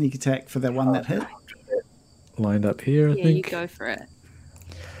 sneak attack for the one that hit. Lined up here, I Yeah, you think. go for it.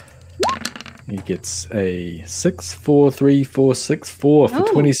 He gets a 6, 4, 3, 4, 6, 4 for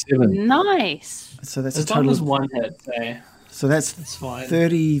Oh, 27. Nice. So that's a As long total as of, one hit, say, so that's it's fine.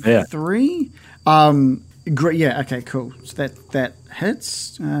 33. Great. Yeah. Okay. Cool. So that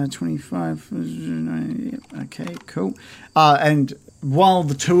hits 25. Okay. Cool. And while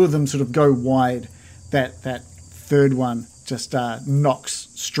the two of them sort of go wide, that third one just knocks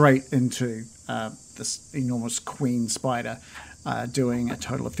straight into this enormous queen spider, doing a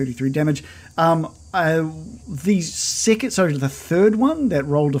total of 33 damage. The third one that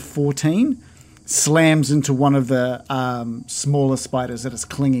rolled a 14 slams into one of the smaller spiders that is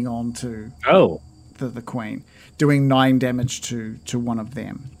clinging on to the queen, doing 9 damage to one of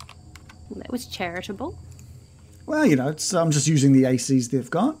them. That was charitable. Well, I'm just using the ACs they've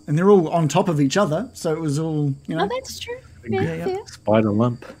got, and they're all on top of each other, so it was all, Oh, that's true. Yeah. Spider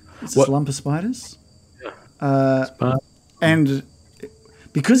lump. It's a lump of spiders. And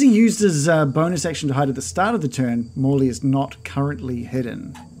because he used his bonus action to hide at the start of the turn, Morley is not currently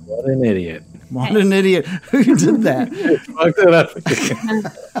hidden. What an idiot. What an idiot. Who did that? Fuck that up again.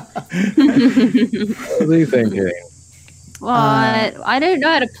 What are you thinking? Well, I don't know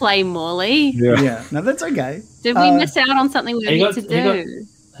how to play Morley. Yeah. No, that's okay. Did we miss out on something we need to do?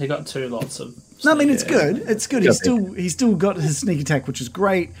 He got 2 lots of... No, I mean, it's good. It's good. He's still got his sneak attack, which is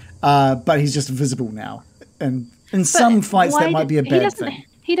great, but he's just visible now. And in some fights, that might be a bad thing.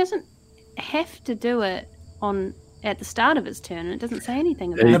 He doesn't have to do it at the start of his turn, and it doesn't say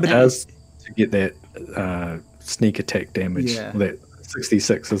anything about it. He does to get that sneak attack damage. Yeah. That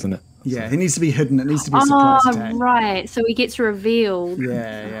 66, isn't it? Yeah, he needs to be hidden. It needs to be a surprise attack. Right. So he gets revealed.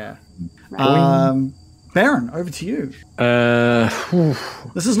 Yeah. Right. Baron, over to you.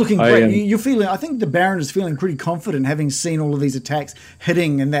 This is looking great. You're feeling. I think the Baron is feeling pretty confident, having seen all of these attacks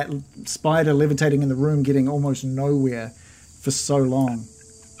hitting and that spider levitating in the room, getting almost nowhere for so long.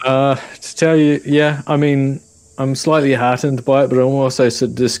 To tell you, yeah, I mean, I'm slightly heartened by it, but I'm also so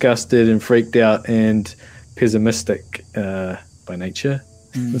disgusted and freaked out and pessimistic by nature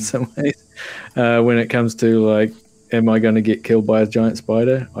in some ways. When it comes to, like, am I going to get killed by a giant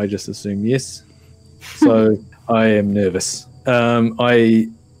spider? I just assume yes. So I am nervous. I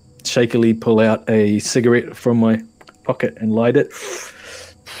shakily pull out a cigarette from my pocket and light it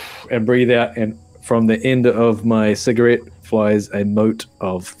and breathe out, and from the end of my cigarette flies a mote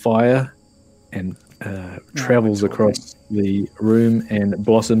of fire and travels across the room and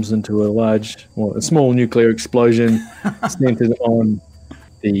blossoms into a small nuclear explosion centered on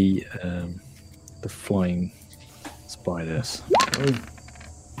the flying spiders. Oh.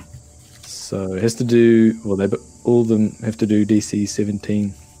 So it has to do, all of them have to do DC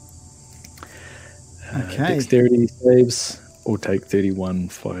 17 dexterity saves or take 31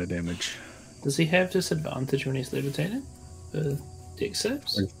 fire damage. Does he have disadvantage when he's levitating? The dex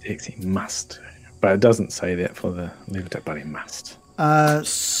saves? Dex, he must. But it doesn't say that for the levitate, but he must.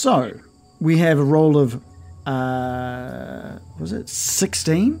 So we have a roll of,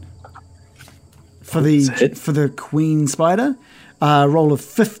 16 for the queen spider. Roll of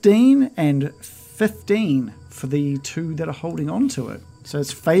 15 and 15 for the 2 that are holding on to it. So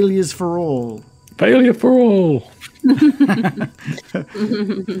it's failures for all. Failure for all. The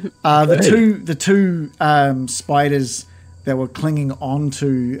two spiders that were clinging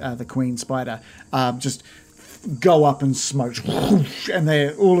onto the queen spider just go up in smoke, and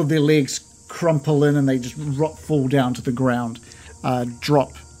all of their legs crumple in, and they just fall down to the ground,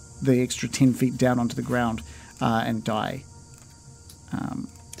 drop the extra 10 feet down onto the ground, and die.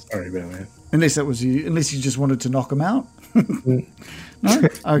 Sorry about that. Unless you just wanted to knock them out. No?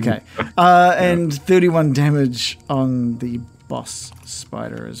 Okay. And 31 damage on the boss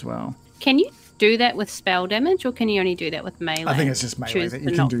spider as well. Can you do that with spell damage, or can you only do that with melee? I think it's just melee that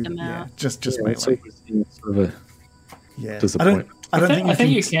you can do. Yeah, just melee. Sort of Yeah. disappointment. I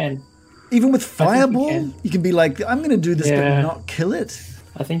think you can. Even with fireball, you can be like, I'm going to do this, but not kill it.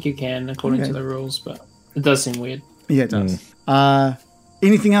 I think you can, according to the rules, but it does seem weird. Yeah, it does.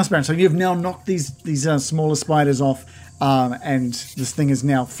 Anything else, Baron? So you've now knocked these smaller spiders off, and this thing is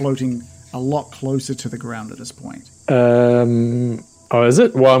now floating a lot closer to the ground at this point. Is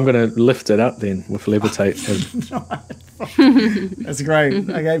it? Well, I'm going to lift it up then with levitate. That's great.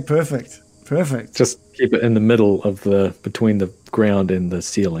 Okay, perfect. Just keep it in the middle of between the ground and the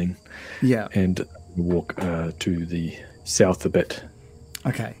ceiling. Yeah. And walk to the south a bit.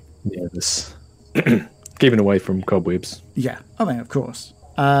 Okay. Yeah, this keeping away from cobwebs. Yeah. I mean, of course.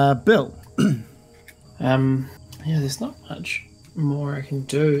 Bill. There's not much more I can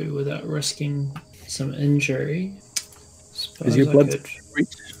do without risking some injury. Is your blood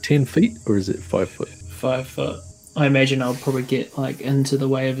reach 10 feet or is it 5 foot? 5 foot. I imagine I'll probably get into the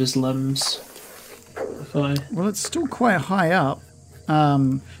way of his limbs. Well, it's still quite high up,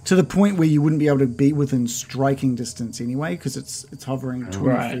 to the point where you wouldn't be able to be within striking distance anyway, because it's hovering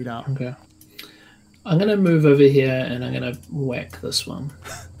 20 feet up. Okay. I'm going to move over here and I'm going to whack this one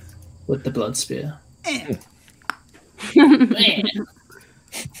with the blood spear.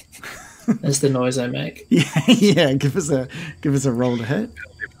 That's the noise I make. Yeah. Give us a roll to hit.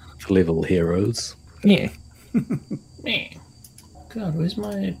 Level heroes. Yeah. God, where's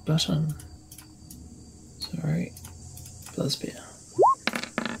my button? Sorry. Blood spear.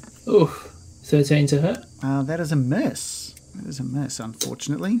 Ooh, 13 to hit. That is a miss. That is a miss,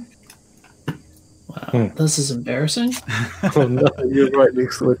 unfortunately. Wow, this is embarrassing. Oh no, you're right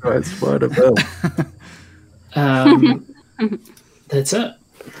next to the giant spider, Bill. That's it.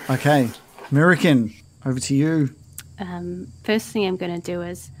 Okay, American, over to you. First thing I'm going to do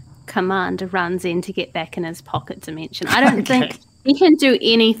is command Ranzen to get back in his pocket dimension. I don't think he can do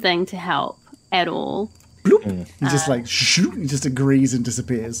anything to help at all. Bloop. He just shoot. He just agrees and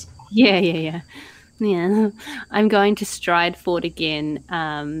disappears. Yeah. I'm going to stride forward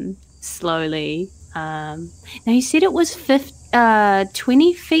again, slowly. Now you said it was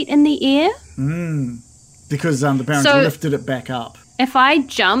 20 feet in the air? Because the Baron lifted it back up. If I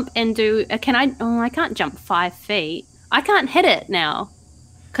jump and do... I can't jump 5 feet. I can't hit it now.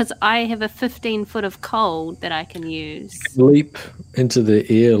 Because I have a 15 foot of cold that I can use. Leap into the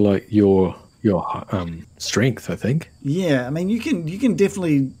air like your strength, I think. Yeah, I mean, you can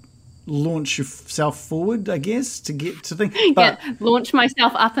definitely launch yourself forward, I guess, to get to things. But launch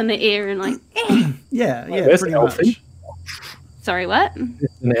myself up in the air and yeah, that's pretty elfy. much. Sorry, what?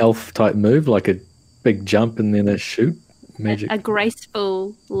 It's an elf type move, like a big jump and then a shoot. Magic. A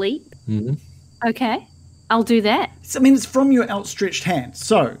graceful leap. Mm-hmm. Okay, I'll do that. I mean, it's from your outstretched hand.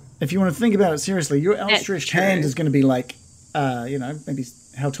 So, if you want to think about it seriously, your outstretched hand is going to be like, maybe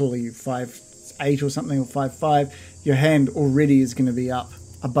how tall are you? 5'8" or something, or 5'5". Your hand already is going to be up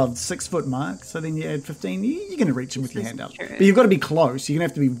above the 6 foot mark. So then you add 15. You're going to reach it with your hand up, but you've got to be close. You're going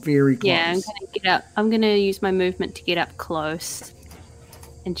to have to be very close. Yeah, I'm going to get up. I'm going to use my movement to get up close.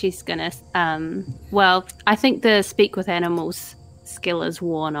 And she's going to, I think the speak with animals skill is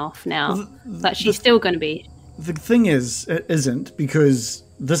worn off now, but she's still going to be. The thing is, it isn't, because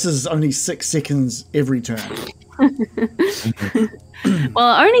this is only 6 seconds every turn. Well,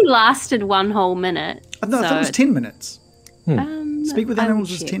 it only lasted 1 whole minute. No, I thought it was 10 minutes. Speak with I will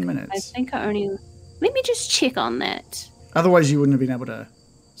animals is check. 10 minutes. I think I only... Let me just check on that. Otherwise, you wouldn't have been able to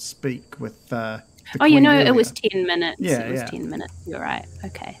speak with the Queen earlier. it was 10 minutes. Yeah, it was 10 minutes. You're right.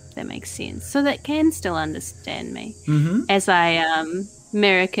 Okay, that makes sense. So that can still understand me. Mm-hmm. As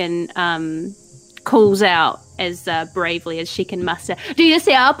American calls out as bravely as she can muster, "Do you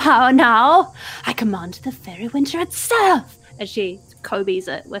see our power now? I command the fairy winter itself!" As she Kobe's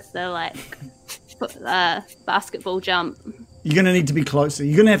it with the basketball jump. You're going to need to be closer.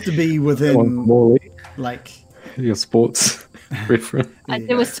 You're going to have to be within, Morley, your sports reference. I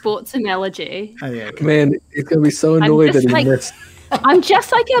do a sports analogy. Oh, yeah. Man, he's going to be so annoyed that he missed. I'm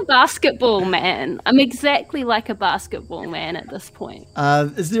just like a basketball man. I'm exactly like a basketball man at this point.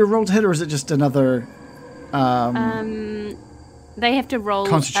 Is there a roll to hit, or is it just another... They have to roll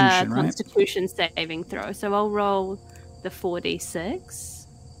Constitution, right? Constitution saving throw. So I'll roll the 4d6.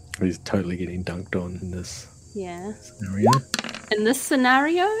 He's totally getting dunked on in this Yeah. scenario. In this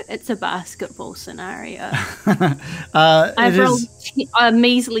scenario, it's a basketball scenario. I've I've rolled a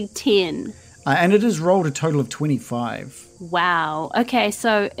measly 10. and it is rolled a total of 25. Wow. Okay,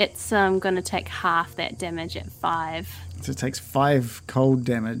 so it's going to take half that damage at 5. So it takes 5 cold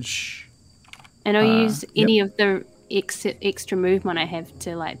damage. And I'll use any of the extra movement I have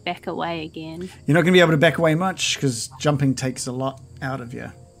to back away again. You're not going to be able to back away much because jumping takes a lot out of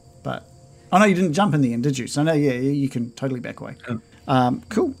you. But oh no, you didn't jump in the end, did you? So no, yeah, you can totally back away.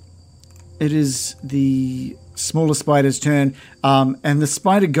 Cool. It is the smaller spider's turn, and the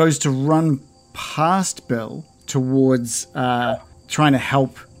spider goes to run past Bill towards trying to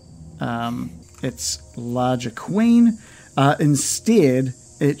help its larger queen. Instead,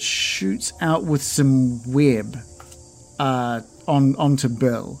 it shoots out with some web onto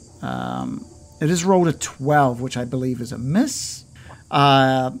Bill. It has rolled a 12, which I believe is a miss.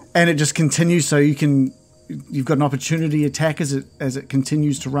 And it just continues, so you've got an opportunity attack as it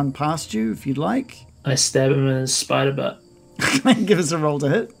continues to run past you, if you'd like. I stab him in his spider butt. Give us a roll to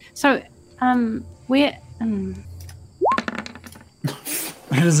hit. So, where...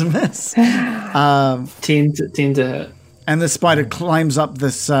 It is a miss. 10 to hit. And the spider climbs up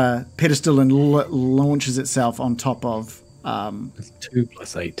this pedestal and launches itself on top of It's 2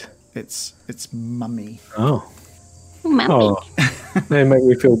 + 8. its mummy. Oh. Mummy. Oh. They make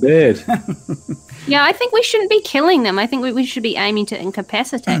me feel bad. Yeah, I think we shouldn't be killing them. I think we should be aiming to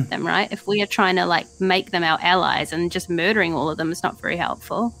incapacitate them, right? If we are trying to make them our allies, and just murdering all of them is not very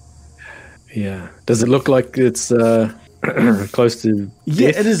helpful. Yeah. Does it look like it's close to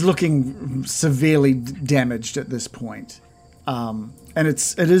Yeah, death? it is looking severely damaged at this point. And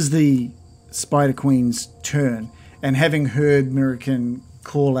it is the Spider Queen's turn. And having heard Mirrican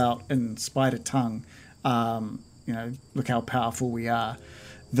call out in Spider tongue, look how powerful we are.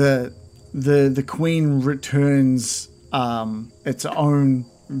 The Queen returns its own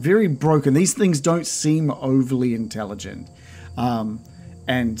very broken. These things don't seem overly intelligent, and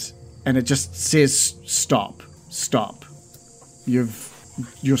it just says stop.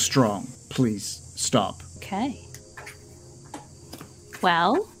 You're strong. Please stop. Okay.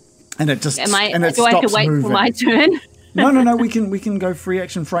 Well, And it just do I have to stops wait moving. for my turn? No. We can go free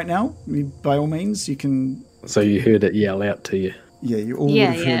action right now. By all means, you can. So you heard it yell out to you. Yeah, you all Yeah,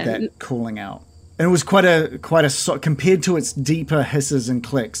 would have yeah. heard that calling out. And it was quite a compared to its deeper hisses and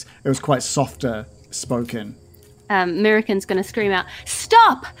clicks, it was quite softer spoken. Mirrican's going to scream out,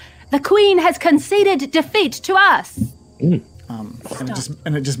 "Stop! The Queen has conceded defeat to us!" And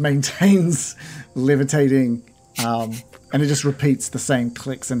it just maintains levitating, and it just repeats the same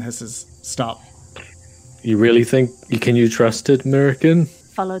clicks and hisses. Stop. You really think can you trust it, Mirrican?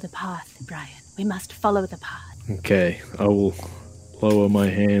 Follow the path, Brian. We must follow the path. Okay, I will lower my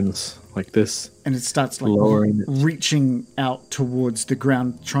hands like this. And it starts like Lowering it. reaching out towards the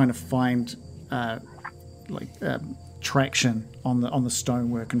ground, trying to find traction on the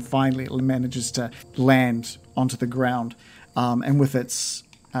stonework, and finally it manages to land onto the ground. And with its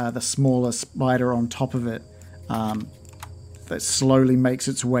the smaller spider on top of it, that slowly makes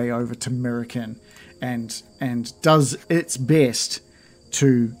its way over to Mirrican, and does its best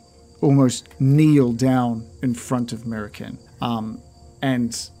to almost kneel down in front of Mirrican.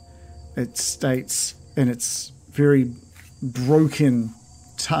 And it states in its very broken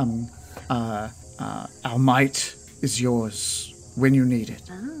tongue, "Our might is yours when you need it."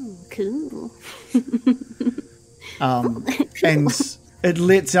 Oh, cool. And it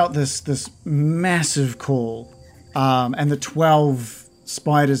lets out this massive call, and the 12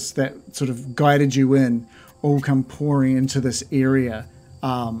 spiders that sort of guided you in all come pouring into this area,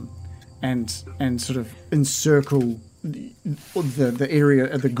 and sort of encircle the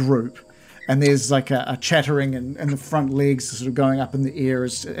area of the group. And there's like a chattering and the front legs sort of going up in the air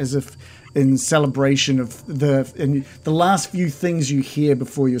as if in celebration of the last few things you hear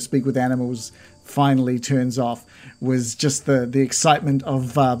before you speak with animals finally turns off was just the excitement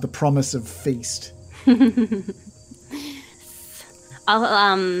of the promise of feast.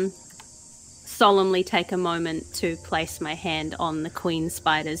 I'll solemnly take a moment to place my hand on the Queen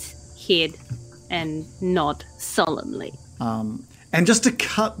Spider's head and nod solemnly. And just to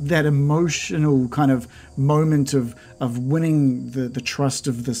cut that emotional kind of moment of winning the trust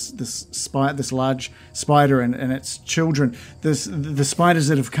of this large spider and its children, the spiders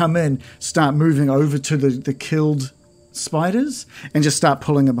that have come in start moving over to the killed spiders and just start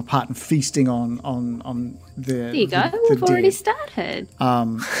pulling them apart and feasting on their. There you go. the We've already dead. started.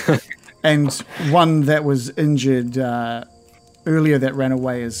 And one that was injured earlier that ran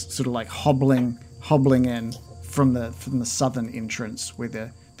away is sort of like hobbling in from the southern entrance where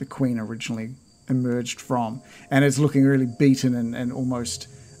the Queen originally emerged from, and it's looking really beaten and almost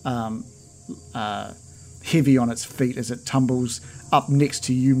heavy on its feet as it tumbles up next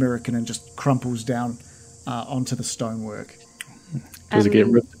to you, Mirrican, and just crumples down onto the stonework. Does it get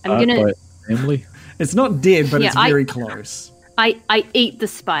ripped I'm apart gonna- by its family? It's not dead, but Yeah, it's very close. I eat the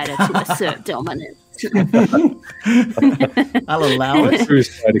spider to assert dominance. I'll allow it. Through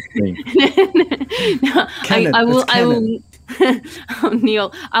Spider Queen. Canon, I will. it's I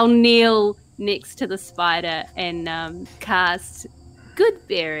will. I'll kneel next to the spider and cast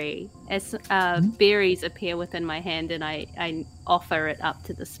Goodberry as berries appear within my hand, and I offer it up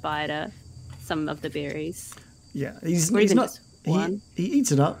to the spider. Some of the berries. Yeah, he's Or not. even just one. He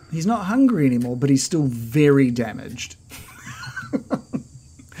eats it up. He's not hungry anymore, but he's still very damaged.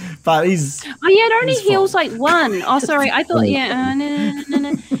 But he's. Oh yeah, it only He's heals fine. like one. Oh sorry, I thought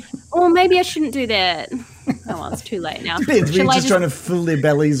no. Oh maybe I shouldn't do that. Oh well, it's too late now. Depends. Were you Shall I just trying to fill their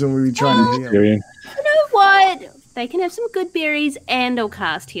bellies, or were you trying to heal? Tyrion. You know what? They can have some good berries and I'll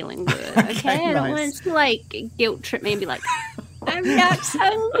cast Healing Word, okay? I don't want nice. it to, like, guilt trip me and be like, I'm not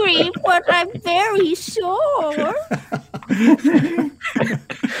hungry, but I'm very sure.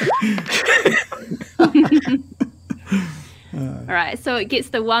 Alright, so it gets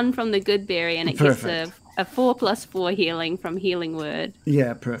the one from the good berry and it Perfect. gets a 4+4 healing from Healing Word.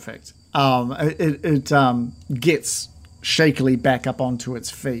 Yeah, perfect. It gets shakily back up onto its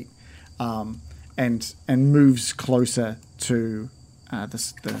feet, and moves closer to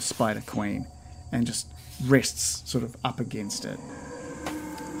the Spider Queen, and just rests sort of up against it.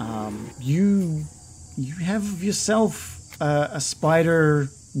 You have yourself a spider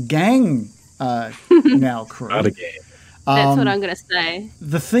gang now, crew. Not again. That's what I'm going to say.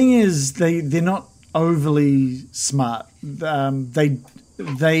 The thing is, they're not overly smart. They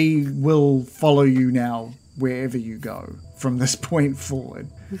will follow you now wherever you go from this point forward,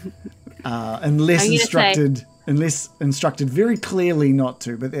 unless instructed very clearly not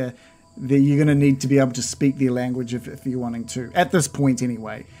to. But you're going to need to be able to speak their language if you're wanting to. At this point,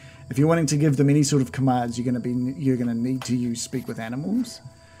 anyway, if you're wanting to give them any sort of commands, you're going to need to use speak with animals.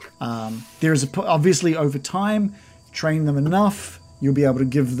 There is obviously over time, train them enough, you'll be able to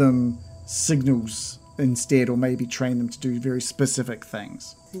give them signals instead, or maybe train them to do very specific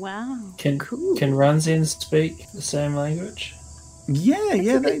things. Wow. Can Ranzin speak the same language?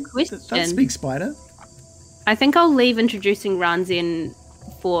 Yeah, they speak spider. I think I'll leave introducing Ranzin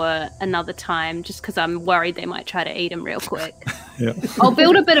for another time, just because I'm worried they might try to eat him real quick. Yeah. I'll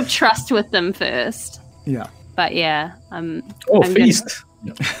build a bit of trust with them first. Yeah. But yeah, feast.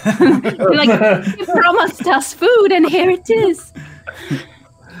 You're like, you promised us food, and here it is.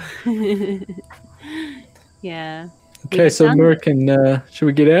 Yeah. Okay, so Murican, should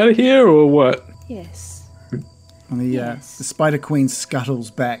we get out of here or what? Yes. And the Spider Queen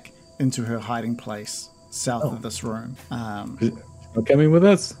scuttles back into her hiding place south of this room. Not coming with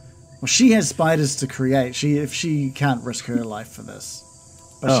us? Well, she has spiders to create. If she can't risk her life for this,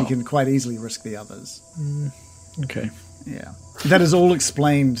 but she can quite easily risk the others. Okay. Yeah. That is all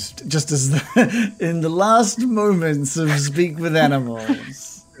explained just as in the last moments of Speak with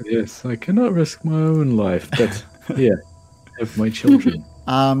Animals. Yes, I cannot risk my own life, but have my children.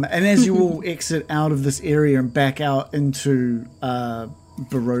 And as you all exit out of this area and back out into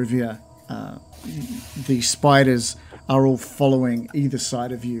Barovia, the spiders are all following either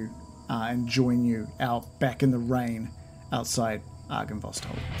side of you and join you out back in the rain outside Argynvost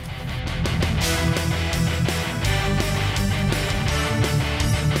Hall.